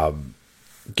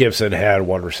 Gibson had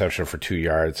 1 reception for 2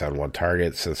 yards on 1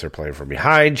 target since they're playing from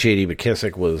behind. J.D.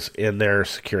 McKissick was in there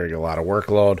securing a lot of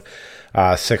workload.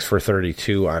 6 for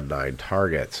 32 on 9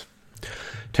 targets.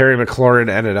 Terry McLaurin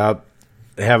ended up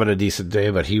having a decent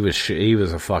day, but he was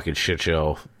a fucking shit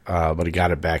show. But he got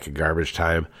it back in garbage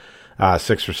time.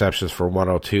 6 receptions for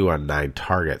 102 on 9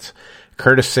 targets.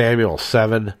 Curtis Samuel,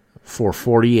 7 for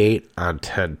 48 on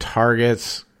 10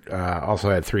 targets. Also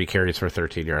had 3 carries for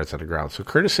 13 yards on the ground. So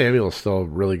Curtis Samuel is still a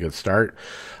really good start.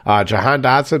 Jahan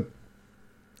Dotson,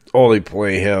 only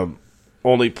play him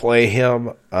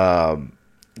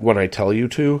when I tell you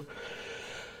to.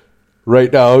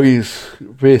 Right now he's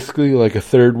basically like a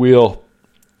third wheel.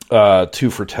 2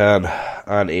 for 10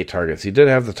 on 8 targets. He did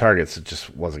have the targets, it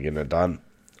just wasn't getting it done.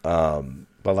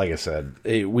 But like I said,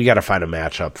 we got to find a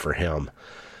matchup for him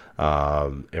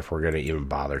if we're going to even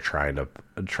bother trying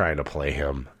to play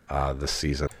him this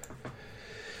season.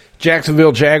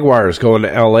 Jacksonville Jaguars going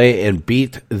to L.A. and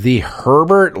beat the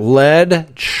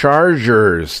Herbert-led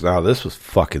Chargers. Now, this was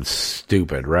fucking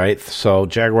stupid, right? So,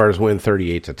 Jaguars win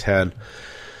 38-10.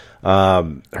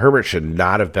 Herbert should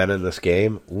not have been in this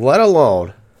game, let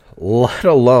alone, you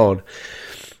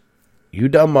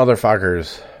dumb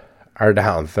motherfuckers are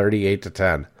down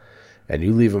 38-10, and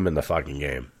you leave them in the fucking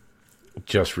game.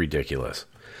 Just ridiculous.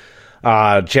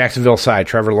 Jacksonville side,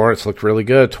 Trevor Lawrence looked really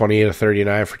good,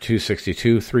 28-39 for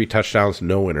 262, 3 touchdowns,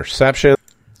 no interception.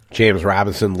 James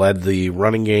Robinson led the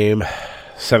running game,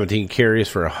 17 carries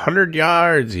for 100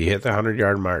 yards. He hit the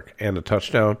 100-yard mark and a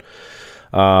touchdown.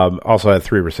 Also had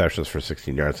 3 receptions for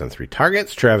 16 yards on 3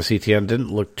 targets. Travis Etienne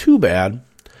didn't look too bad.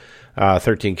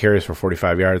 13 carries for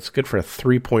 45 yards. Good for a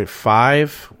 3.5,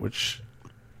 which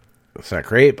it's not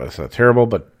great, but it's not terrible.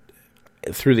 But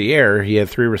through the air, he had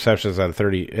 3 receptions on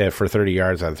 30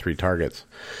 yards on 3 targets.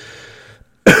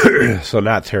 So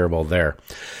not terrible there.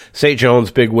 St. Jones,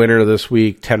 big winner this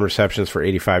week. 10 receptions for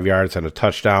 85 yards and a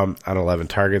touchdown on 11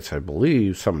 targets. I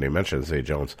believe somebody mentioned St.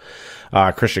 Jones.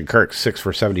 Christian Kirk, 6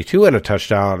 for 72 and a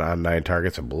touchdown on 9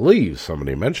 targets. I believe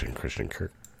somebody mentioned Christian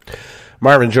Kirk.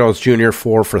 Marvin Jones Jr.,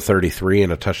 4 for 33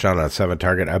 and a touchdown on 7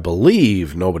 target. I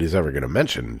believe nobody's ever going to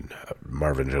mention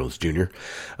Marvin Jones Jr.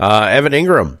 Evan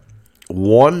Ingram,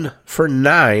 1 for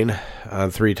 9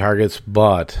 on 3 targets,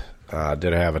 but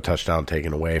did have a touchdown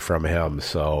taken away from him,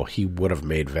 so he would have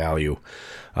made value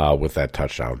with that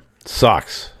touchdown.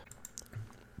 Sucks,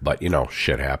 but,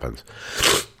 shit happens.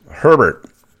 Herbert,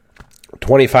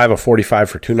 25 of 45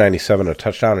 for 297, a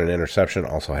touchdown, and interception.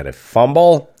 Also had a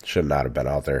fumble. Should not have been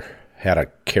out there. Had a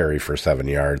carry for 7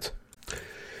 yards.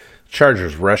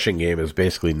 Chargers' rushing game is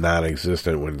basically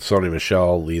non-existent when Sony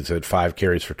Michel leads at 5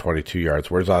 carries for 22 yards.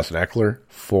 Where's Austin Eckler?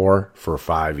 4 for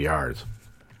 5 yards.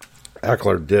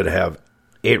 Eckler did have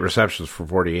 8 receptions for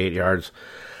 48 yards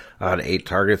on 8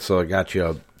 targets, so it got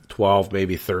you 12,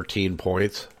 maybe 13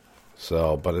 points.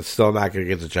 So, but it's still not going to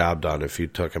get the job done if you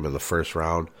took him in the first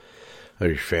round of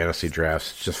your fantasy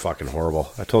drafts. It's just fucking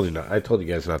horrible. I told you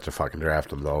guys not to fucking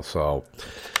draft him, though, so,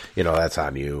 that's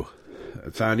on you.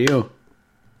 It's on you.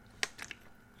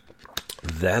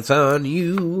 That's on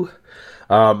you.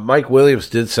 Mike Williams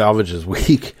did salvage his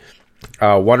week.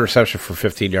 1 reception for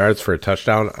 15 yards for a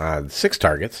touchdown on 6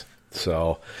 targets.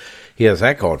 So he has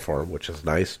that going for him, which is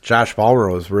nice. Josh Palmer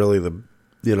was really the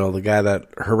guy that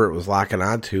Herbert was locking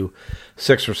on to.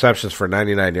 6 receptions for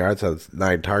 99 yards on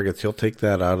 9 targets. He'll take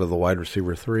that out of the wide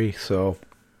receiver 3. So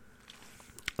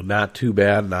not too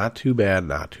bad, not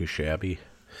too shabby.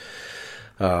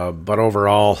 But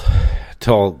overall,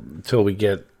 till we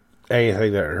get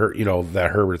anything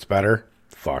that Herbert's better,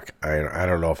 fuck, I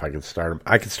don't know if I can start him.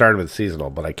 I can start him in seasonal,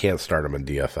 but I can't start him in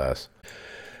DFS.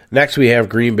 Next, we have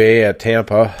Green Bay at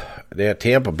Tampa. At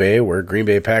Tampa Bay, where Green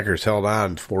Bay Packers held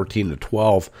on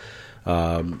 14-12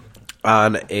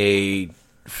 on a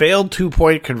failed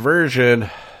 2-point conversion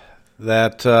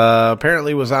that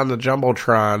apparently was on the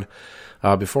Jumbotron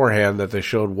beforehand, that they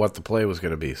showed what the play was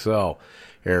going to be. So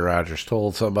Aaron Rodgers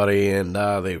told somebody, and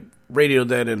they radioed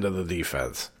that into the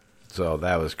defense. So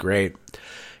that was great.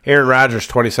 Aaron Rodgers,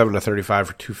 27-35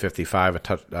 for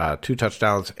 255, 2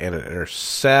 touchdowns and an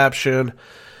interception.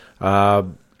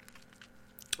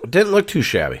 Didn't look too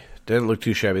shabby.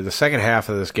 The second half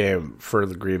of this game for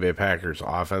the Green Bay Packers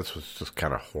offense was just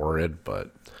kind of horrid,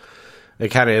 but it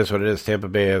kind of is what it is. Tampa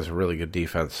Bay has a really good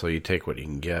defense, so you take what you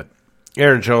can get.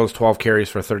 Aaron Jones, 12 carries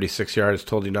for 36 yards.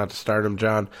 Told you not to start him,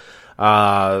 John.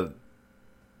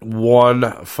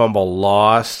 1 fumble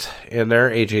lost in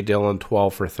there. A.J. Dillon,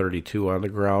 12 for 32 on the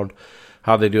ground.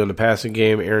 How they do in the passing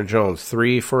game? Aaron Jones,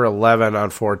 3 for 11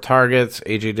 on 4 targets.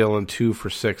 A.J. Dillon, 2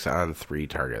 for 6 on 3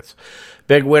 targets.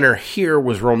 Big winner here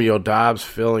was Romeo Doubs,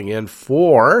 filling in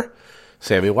for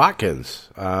Sammy Watkins.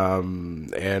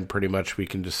 And pretty much we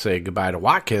can just say goodbye to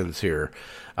Watkins here.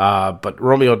 But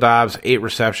Romeo Doubs, 8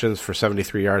 receptions for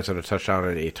 73 yards and a touchdown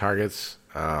and 8 targets.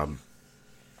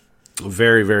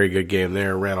 Very, very good game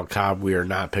there. Randall Cobb, we are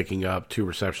not picking up. 2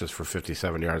 receptions for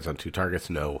 57 yards on 2 targets.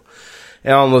 No.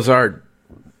 Alan Lazard,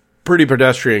 pretty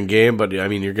pedestrian game, but,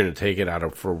 you're going to take it out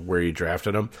of for where you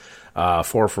drafted him. 4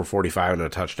 for 45 and a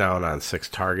touchdown on 6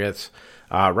 targets.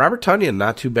 Robert Tonyan,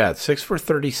 not too bad. 6 for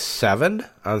 37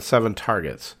 on 7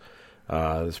 targets. It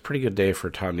was a pretty good day for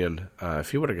Tonyan.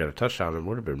 If he would have got a touchdown, it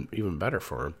would have been even better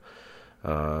for him.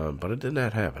 But it did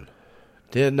not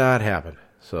happen.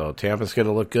 So Tampa's going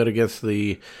to look good against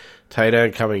the tight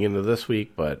end coming into this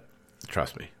week, but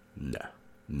trust me,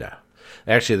 no.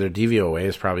 Actually, their DVOA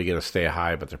is probably going to stay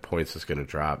high, but their points is going to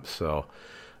drop. So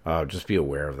just be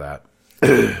aware of that.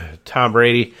 Tom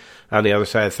Brady on the other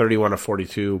side, 31 of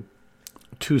 42,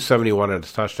 271 and a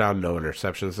touchdown, no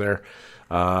interceptions there.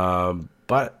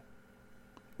 But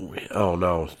oh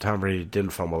no, Tom Brady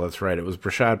didn't fumble. That's right. It was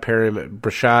Brashad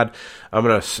Perriman.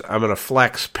 I'm gonna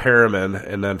flex Perriman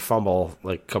and then fumble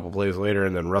like a couple plays later,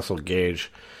 and then Russell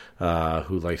Gage,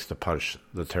 who likes to punch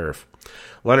the turf.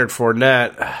 Leonard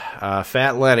Fournette,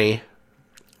 Fat Lenny,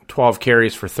 12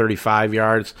 carries for 35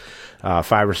 yards,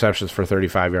 5 receptions for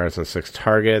 35 yards and 6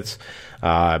 targets.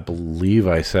 I believe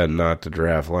I said not to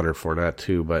draft Leonard Fournette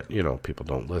too, but people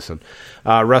don't listen.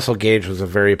 Russell Gage was a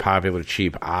very popular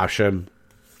cheap option.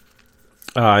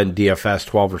 In DFS,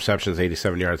 12 receptions,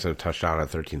 87 yards, and a touchdown on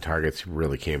 13 targets. He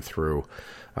really came through,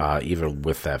 even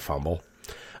with that fumble.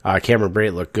 Cameron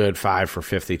Brate looked good, 5 for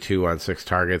 52 on 6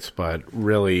 targets, but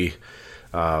really,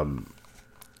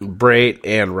 Brate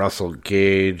and Russell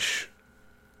Gage,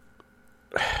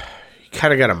 you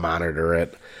kind of got to monitor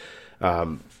it.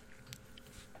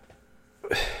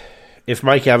 If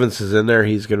Mike Evans is in there,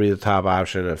 he's going to be the top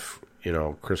option. If,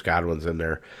 Chris Godwin's in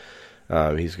there,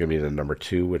 he's going to be the number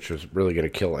 2, which is really going to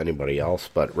kill anybody else.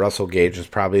 But Russell Gage is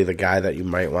probably the guy that you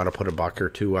might want to put a buck or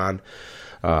 2 on.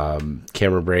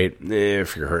 Cameron Brate,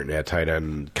 if you're hurting at tight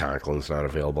end, Conklin's not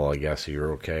available, I guess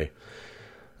you're okay.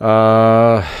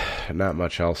 Not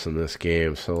much else in this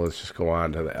game, so let's just go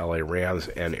on to the LA Rams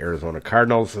and Arizona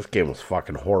Cardinals. This game was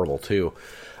fucking horrible, too.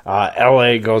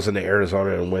 LA goes into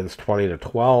Arizona and wins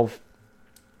 20-12,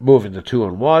 moving to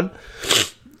 2-1.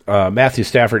 Matthew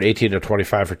Stafford,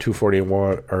 18-25 for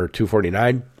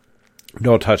 249.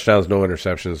 No touchdowns, no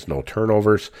interceptions, no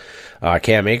turnovers.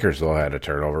 Cam Akers, though, had a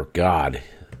turnover. God,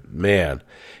 man.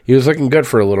 He was looking good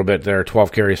for a little bit there.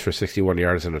 12 carries for 61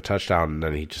 yards and a touchdown, and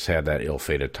then he just had that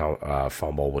ill-fated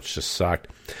fumble, which just sucked.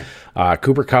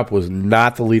 Cooper Kupp was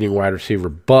not the leading wide receiver,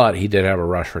 but he did have a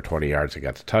rush for 20 yards and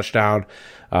got the touchdown.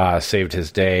 Saved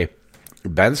his day.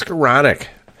 Ben Skoranek,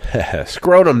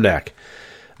 scrotum neck.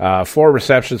 4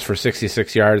 receptions for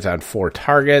 66 yards on 4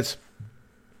 targets.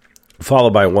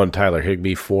 Followed by one Tyler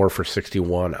Higbee, 4 for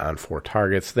 61 on 4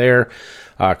 targets there.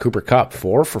 Cooper Kupp,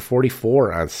 4 for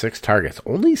 44 on 6 targets.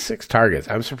 Only 6 targets.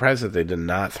 I'm surprised that they did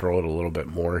not throw it a little bit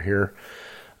more here.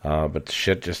 But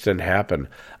shit just didn't happen.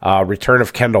 Return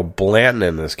of Kendall Blanton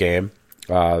in this game.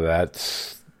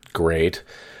 That's great.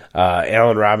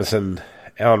 Allen Robinson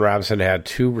had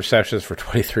 2 receptions for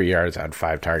 23 yards on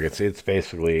 5 targets. It's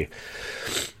basically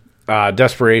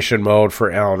desperation mode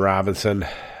for Allen Robinson.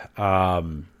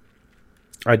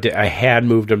 I had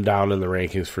moved him down in the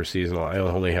rankings for seasonal. I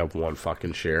only have 1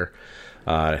 fucking share.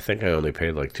 I think I only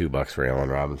paid like $2 for Allen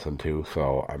Robinson too,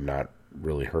 so I'm not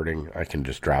really hurting. I can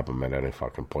just drop him at any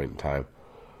fucking point in time.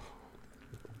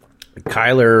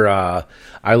 Kyler,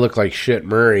 I look like shit.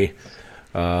 Murray,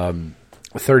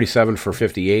 37 for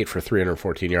 58 for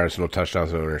 314 yards, no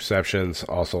touchdowns, no interceptions.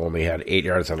 Also only had 8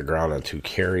 yards on the ground on 2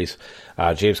 carries.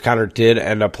 James Conner did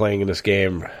end up playing in this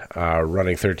game,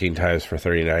 running 13 times for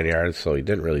 39 yards, so he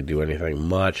didn't really do anything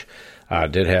much.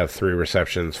 Did have 3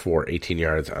 receptions for 18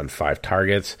 yards on 5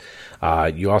 targets.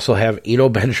 You also have Eno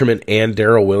Benjamin and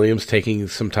Darrell Williams taking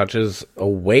some touches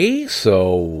away,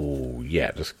 so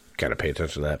yeah, just kind of pay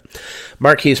attention to that.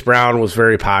 Marquise Brown was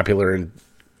very popular in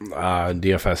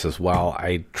DFS as well.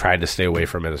 I tried to stay away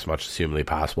from it as much as humanly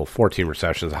possible. 14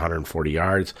 receptions, 140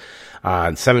 yards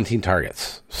on 17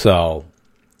 targets. So,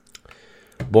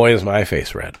 boy, is my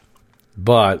face red.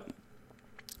 But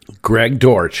Greg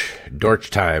Dortch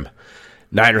time,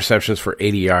 9 receptions for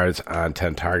 80 yards on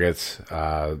 10 targets,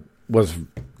 was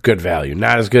good value.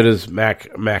 Not as good as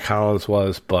Mac Hollins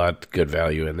was, but good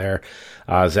value in there.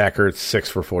 Zach Ertz, 6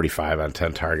 for 45 on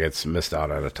 10 targets, missed out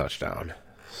on a touchdown.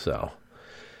 So,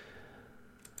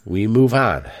 we move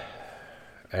on.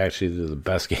 Actually, the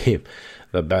best game,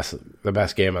 the best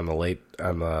game on the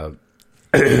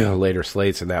later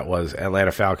slates, and that was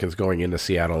Atlanta Falcons going into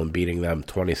Seattle and beating them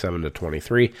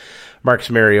 27-23. Marcus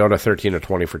Mariota, 13-20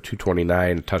 for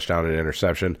 229, touchdown and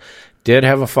interception. Did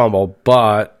have a fumble,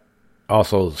 but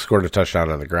also scored a touchdown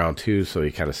on the ground too, so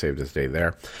he kind of saved his day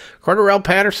there. Cordarrelle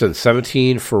Patterson,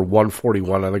 17 for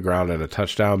 141 on the ground and a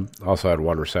touchdown. Also had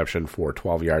 1 reception for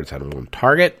 12 yards on 1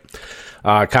 target.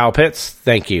 Kyle Pitts,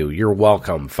 thank you. You're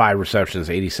welcome. 5 receptions,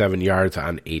 87 yards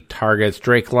on 8 targets.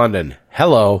 Drake London,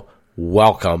 hello,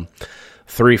 welcome.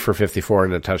 3 for 54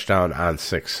 and a touchdown on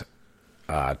 6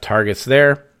 targets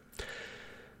there.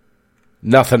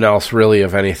 Nothing else really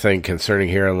of anything concerning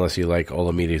here unless you like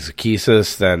Olamide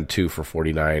Zaccheaus, then 2 for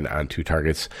 49 on 2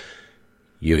 targets.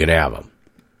 You can have them.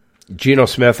 Geno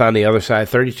Smith on the other side,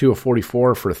 32 of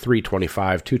 44 for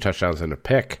 325, 2 touchdowns and a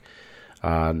pick.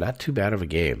 Not too bad of a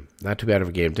game.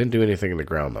 Didn't do anything in the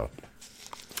ground, though.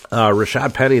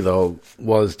 Rashad Penny, though,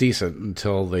 was decent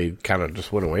until they kind of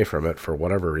just went away from it for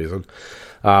whatever reason.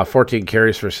 14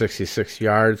 carries for 66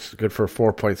 yards, good for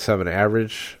 4.7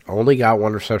 average. Only got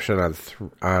 1 reception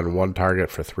on 1 target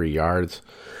for 3 yards.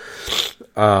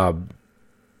 Kenneth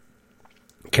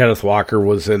Walker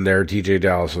was in there. DJ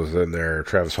Dallas was in there.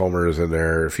 Travis Homer is in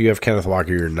there. If you have Kenneth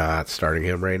Walker, you're not starting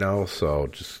him right now, so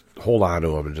just hold on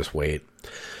to him and just wait.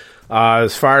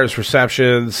 As far as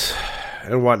receptions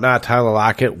and whatnot, Tyler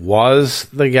Lockett was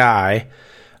the guy.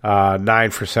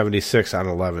 9 for 76 on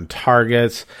 11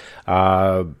 targets.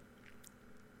 Penny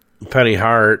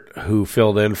Hart, who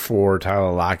filled in for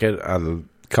Tyler Lockett on the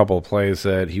couple of plays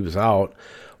that he was out,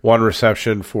 1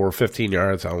 reception for 15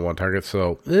 yards on 1 target.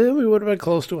 So we would have been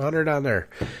close to 100 on there.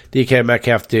 DK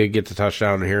Metcalf did get the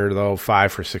touchdown here, though.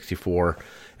 5 for 64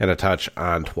 and a touch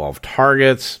on 12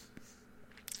 targets.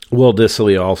 Will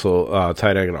Dissly also,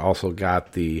 tight end, also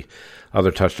got the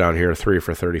other touchdown here, 3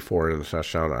 for 34 and a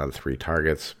touchdown on 3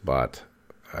 targets. But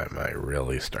am I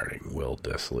really starting Will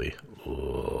Dissly?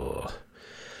 Ugh.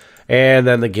 And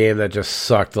then the game that just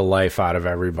sucked the life out of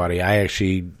everybody.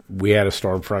 We had a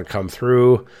storm front come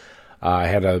through. I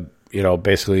had to,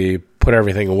 basically put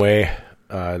everything away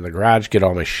in the garage, get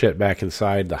all my shit back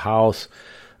inside the house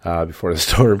before the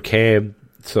storm came.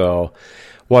 So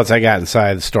once I got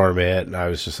inside, the storm hit, and I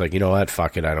was just like, you know what,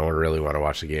 fuck it, I don't really want to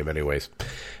watch the game anyways.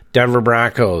 Denver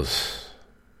Broncos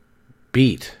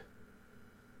beat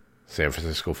San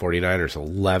Francisco 49ers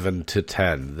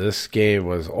 11-10. This game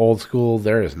was old school.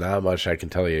 There is not much I can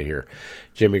tell you here.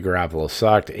 Jimmy Garoppolo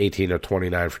sucked, 18 of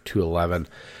 29 for 211.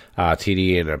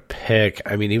 TD and a pick.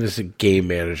 I mean, he was a game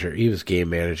manager. He was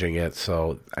game managing it,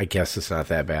 so I guess it's not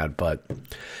that bad. But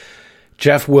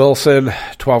Jeff Wilson,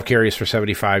 12 carries for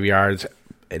 75 yards.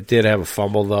 It did have a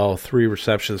fumble, though. 3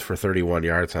 receptions for 31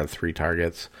 yards on 3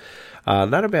 targets.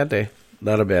 Not a bad day.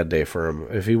 Not a bad day for him.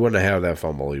 If he wouldn't have had that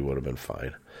fumble, he would have been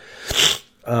fine.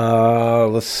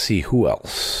 Let's see. Who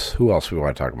else? Who else we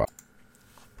want to talk about?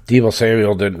 Deebo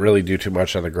Samuel didn't really do too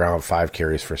much on the ground. 5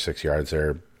 carries for 6 yards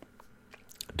there.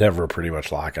 Denver pretty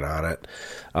much locking on it.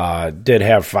 Did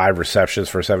have 5 receptions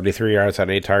for 73 yards on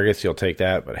 8 targets. You'll take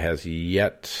that, but has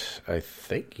yet, I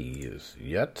think he is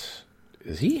yet.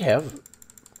 Does he have?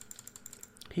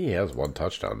 He has 1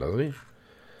 touchdown, doesn't he?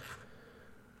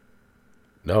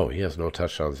 No, he has no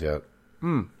touchdowns yet.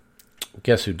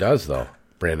 Guess who does, though?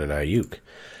 Brandon Ayuk.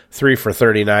 3 for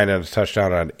 39 on a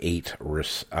touchdown on 8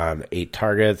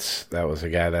 targets. That was the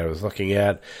guy that I was looking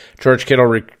at. George Kittle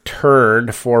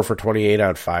returned 4 for 28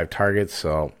 on 5 targets.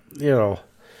 So, not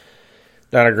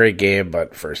a great game,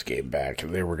 but first game back.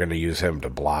 They were going to use him to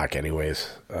block anyways,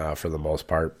 for the most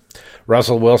part.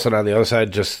 Russell Wilson on the other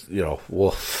side, just,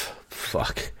 wolf.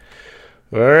 Fuck.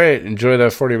 All right, enjoy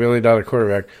that $40 million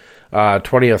quarterback.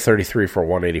 20 of 33 for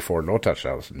 184. No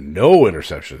touchdowns. No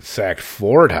interceptions. Sacked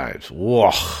 4 times.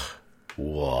 Whoa.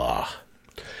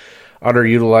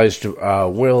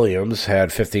 Underutilized Williams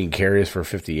had 15 carries for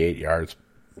 58 yards.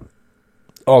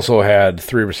 Also had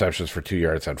 3 receptions for 2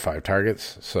 yards on 5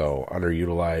 targets. So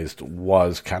underutilized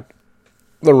was kind of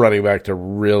the running back to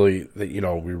really, we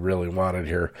really wanted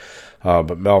here.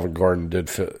 But Melvin Gordon did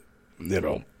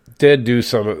do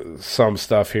some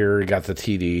stuff here. He got the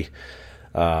TD.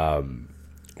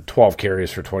 12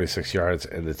 carries for 26 yards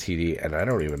and the TD, and I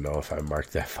don't even know if I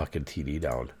marked that fucking TD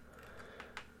down.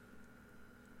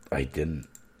 I didn't.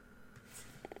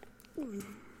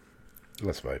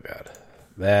 That's my bad.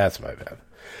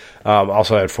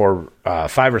 Also had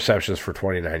 5 receptions for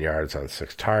 29 yards on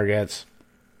 6 targets.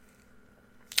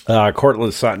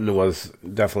 Cortland Sutton was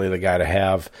definitely the guy to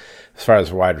have as far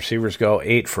as wide receivers go.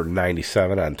 8 for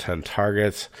 97 on 10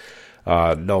 targets.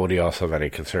 Nobody else of any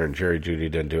concern. Jerry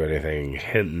Jeudy didn't do anything.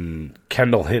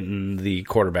 Kendall Hinton, the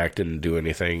quarterback, didn't do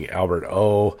anything. Albert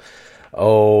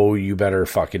O, you better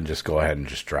fucking just go ahead and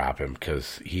just drop him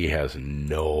because he has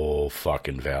no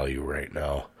fucking value right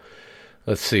now.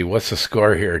 Let's see, what's the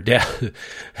score here?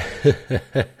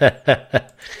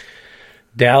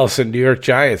 Dallas and New York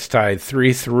Giants tied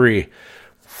 3-3.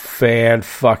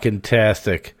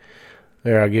 Fan-fucking-tastic.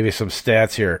 There, I'll give you some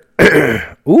stats here.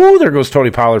 Ooh, there goes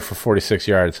Tony Pollard for 46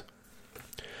 yards.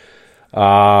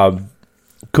 Cooper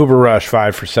Rush,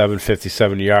 5 for 7,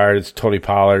 57 yards. Tony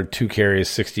Pollard, 2 carries,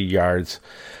 60 yards.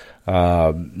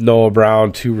 Noah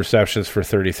Brown, 2 receptions for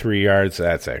 33 yards.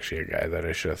 That's actually a guy that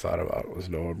I should have thought about was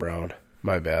Noah Brown.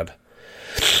 My bad.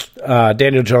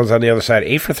 Daniel Jones on the other side,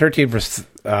 8 for 13 for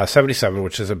 77,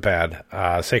 which isn't bad.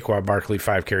 Saquon Barkley,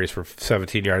 5 carries for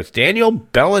 17 yards. Daniel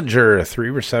Bellinger, 3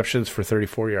 receptions for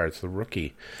 34 yards. The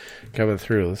rookie coming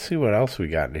through. Let's see what else we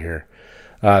got in here.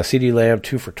 CeeDee Lamb,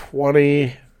 2 for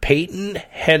 20. Peyton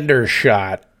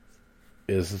Hendershot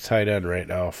is the tight end right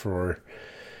now for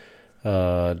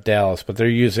Dallas, but they're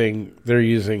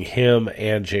using him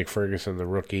and Jake Ferguson, the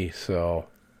rookie, so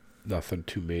nothing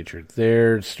too major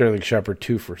there. Sterling Shepard,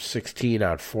 2 for 16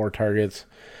 on 4 targets.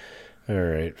 All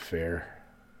right, fair.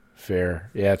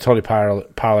 Yeah, Tony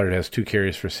Pollard has 2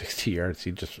 carries for 60 yards.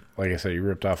 He just, like I said, he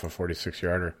ripped off a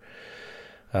 46-yarder.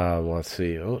 Let's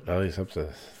see. Oh, now he's up to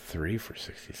 3 for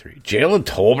 63. Jalen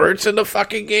Tolbert's in the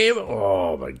fucking game?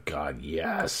 Oh, my God,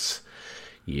 yes.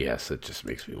 Yes, it just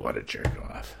makes me want to jerk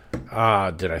off.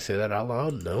 Did I say that out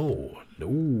loud? No, I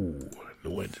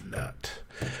did not.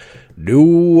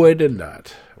 No, I did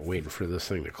not. I'm waiting for this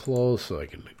thing to close so I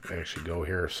can actually go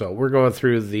here. So we're going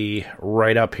through the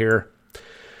write-up here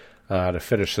to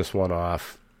finish this one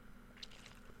off.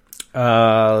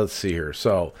 Let's see here.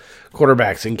 So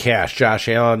quarterbacks in cash. Josh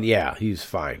Allen, yeah, he's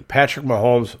fine. Patrick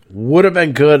Mahomes would have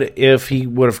been good if he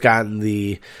would have gotten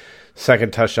the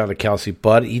second touchdown to Kelsey,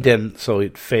 but he didn't, so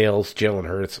it fails. Jalen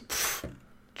Hurts,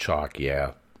 chalk,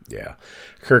 yeah.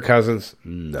 Kirk Cousins,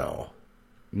 no,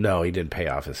 he didn't pay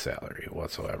off his salary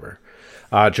whatsoever.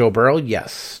 Joe Burrow,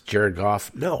 yes. Jared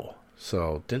Goff, no.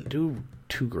 So didn't do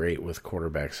too great with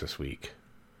quarterbacks this week.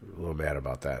 A little mad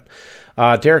about that.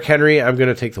 Derrick Henry, I'm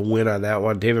going to take the win on that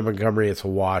one. David Montgomery, it's a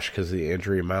wash because of the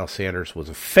injury. Miles Sanders was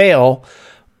a fail,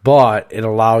 but it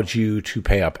allowed you to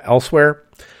pay up elsewhere.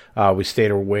 We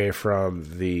stayed away from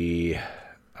the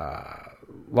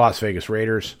Las Vegas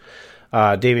Raiders.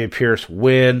 Damian Pierce,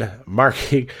 win.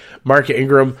 Mark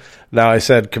Ingram. Now, I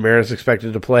said Kamara's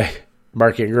expected to play.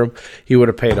 Mark Ingram, he would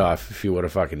have paid off if you would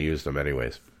have fucking used him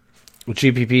anyways.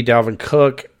 GPP, Dalvin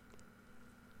Cook.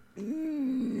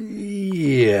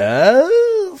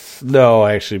 Yes. No,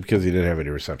 actually, because he didn't have any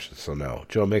receptions, so no.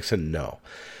 Joe Mixon, no.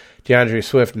 DeAndre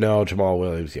Swift, no. Jamal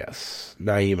Williams, yes.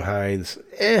 Nyheim Hines,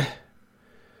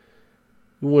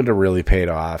 wouldn't have really paid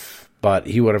off, but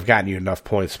he would have gotten you enough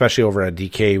points, especially over on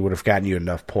DK. He would have gotten you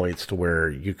enough points to where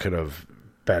you could have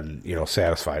been,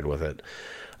 satisfied with it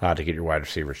to get your wide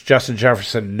receivers. Justin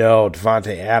Jefferson, no.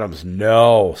 Devontae Adams,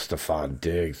 no. Stephon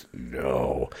Diggs,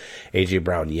 no. A.J.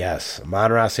 Brown, yes.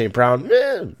 Amon-Ra St. Brown,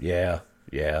 yeah.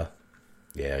 You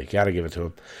got to give it to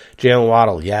him. Jalen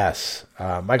Waddle, yes.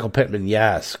 Michael Pittman,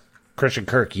 yes. Christian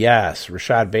Kirk, yes.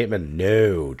 Rashad Bateman,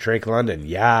 no. Drake London,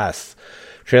 yes.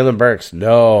 Traylon Burks,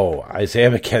 no. Isaiah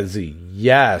McKenzie,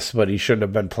 yes, but he shouldn't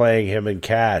have been playing him in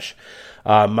cash.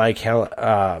 Mac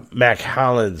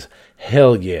Hollins,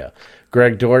 hell yeah.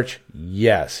 Greg Dortch,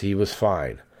 yes, he was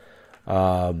fine.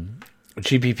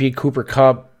 GPP Cooper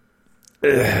Kupp,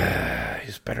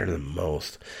 he's better than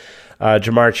most.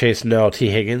 Jamar Chase, no.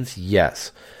 T. Higgins,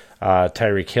 yes.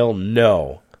 Tyreek Hill,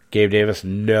 no. Gabe Davis,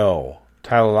 no.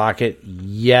 Tyler Lockett,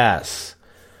 yes.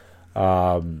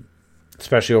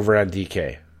 Especially over on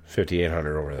DK,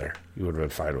 5,800 over there. You would have been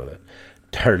fine with it.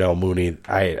 Darnell Mooney,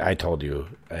 I told you.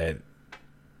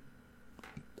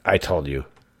 I told you.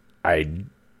 I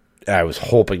was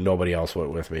hoping nobody else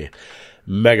went with me.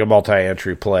 Mega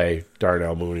multi-entry play,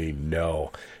 Darnell Mooney,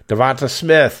 no. Devonta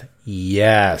Smith,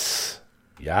 yes.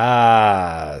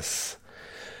 Yes.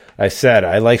 I said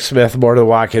I like Smith more than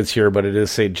Watkins here, but it is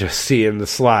St. Justy in the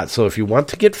slot. So if you want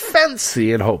to get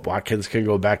fancy and hope Watkins can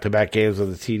go back-to-back games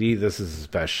with a TD, this is his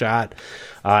best shot.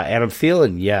 Adam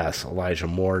Thielen, yes. Elijah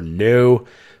Moore, no.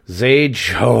 Zay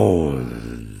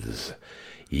Jones,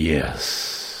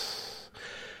 yes.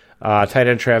 Tight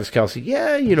end Travis Kelce,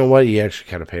 yeah, you know what? He actually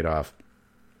kind of paid off.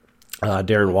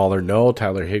 Darren Waller, no.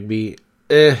 Tyler Higbee,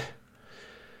 TJ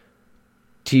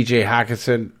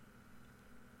Hawkinson,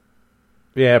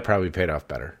 yeah, probably paid off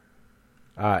better.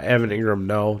 Evan Ingram,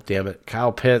 no. Damn it.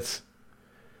 Kyle Pitts,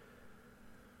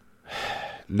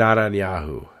 not on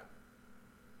Yahoo.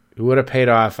 He would have paid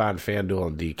off on FanDuel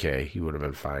and DK. He would have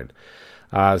been fine.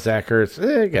 Zach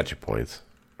Ertz, got your points.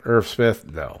 Irv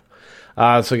Smith, no.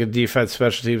 Let's look at defense,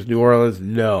 special teams. New Orleans,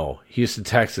 no. Houston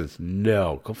Texans,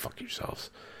 no. Go fuck yourselves.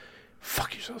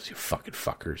 Fuck yourselves, you fucking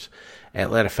fuckers.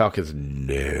 Atlanta Falcons,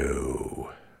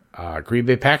 no. Green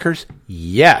Bay Packers,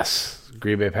 yes.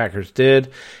 Green Bay Packers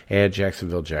did. And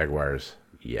Jacksonville Jaguars,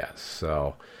 yes.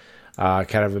 So,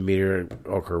 kind of a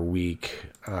mediocre week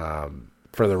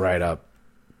for the write-up.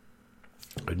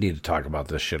 I need to talk about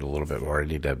this shit a little bit more. I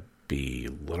need to be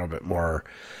a little bit more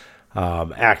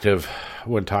active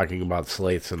when talking about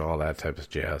slates and all that type of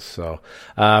jazz. So,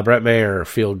 Brett Maher,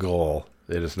 field goal.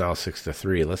 It is now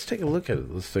 6-3. Let's take a look at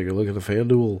it. Let's take a look at the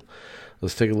FanDuel.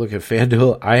 Let's take a look at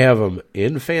FanDuel. I have them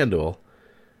in FanDuel.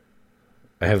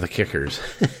 I have the kickers.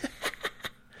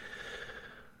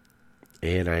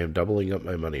 And I am doubling up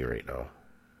my money right now.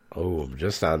 Oh, I'm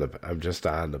just on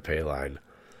the pay line.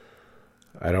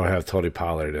 I don't have Tony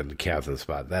Pollard in the captain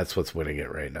spot. That's what's winning it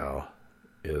right now.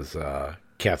 Is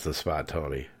captain spot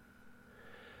Tony.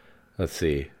 Let's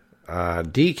see.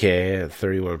 DK at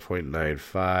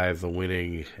 31.95. The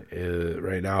winning is,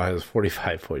 right now has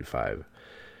 45.5.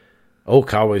 Oh,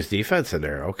 Cowboys defense in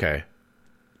there. Okay,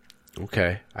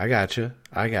 I got you.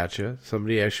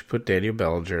 Somebody actually put Daniel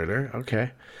Bellinger in there.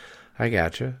 Okay, I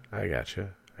got you.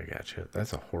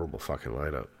 That's a horrible fucking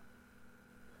lineup.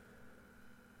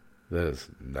 That is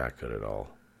not good at all.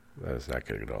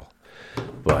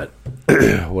 But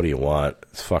what do you want?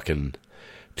 It's fucking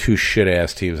two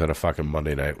shit-ass teams on a fucking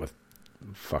Monday night with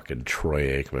fucking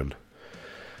Troy Aikman.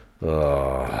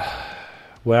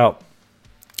 Well,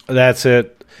 that's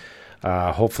it.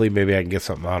 Hopefully maybe I can get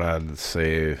something out on,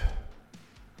 say,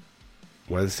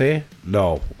 Wednesday?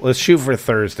 No. Let's shoot for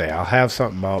Thursday. I'll have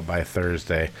something out by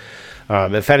Thursday.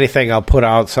 If anything, I'll put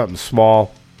out something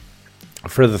small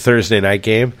for the Thursday night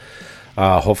game.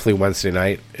 Hopefully Wednesday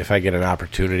night if I get an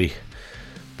opportunity.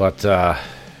 But, I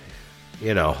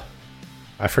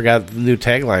forgot the new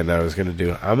tagline that I was going to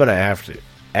do. I'm going to have to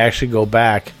actually go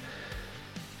back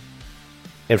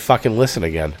and fucking listen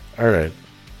again. All right.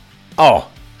 Oh,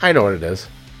 I know what it is.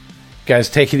 Guys,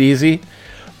 take it easy.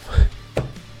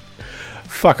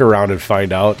 Fuck around and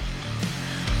find out.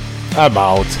 I'm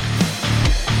out.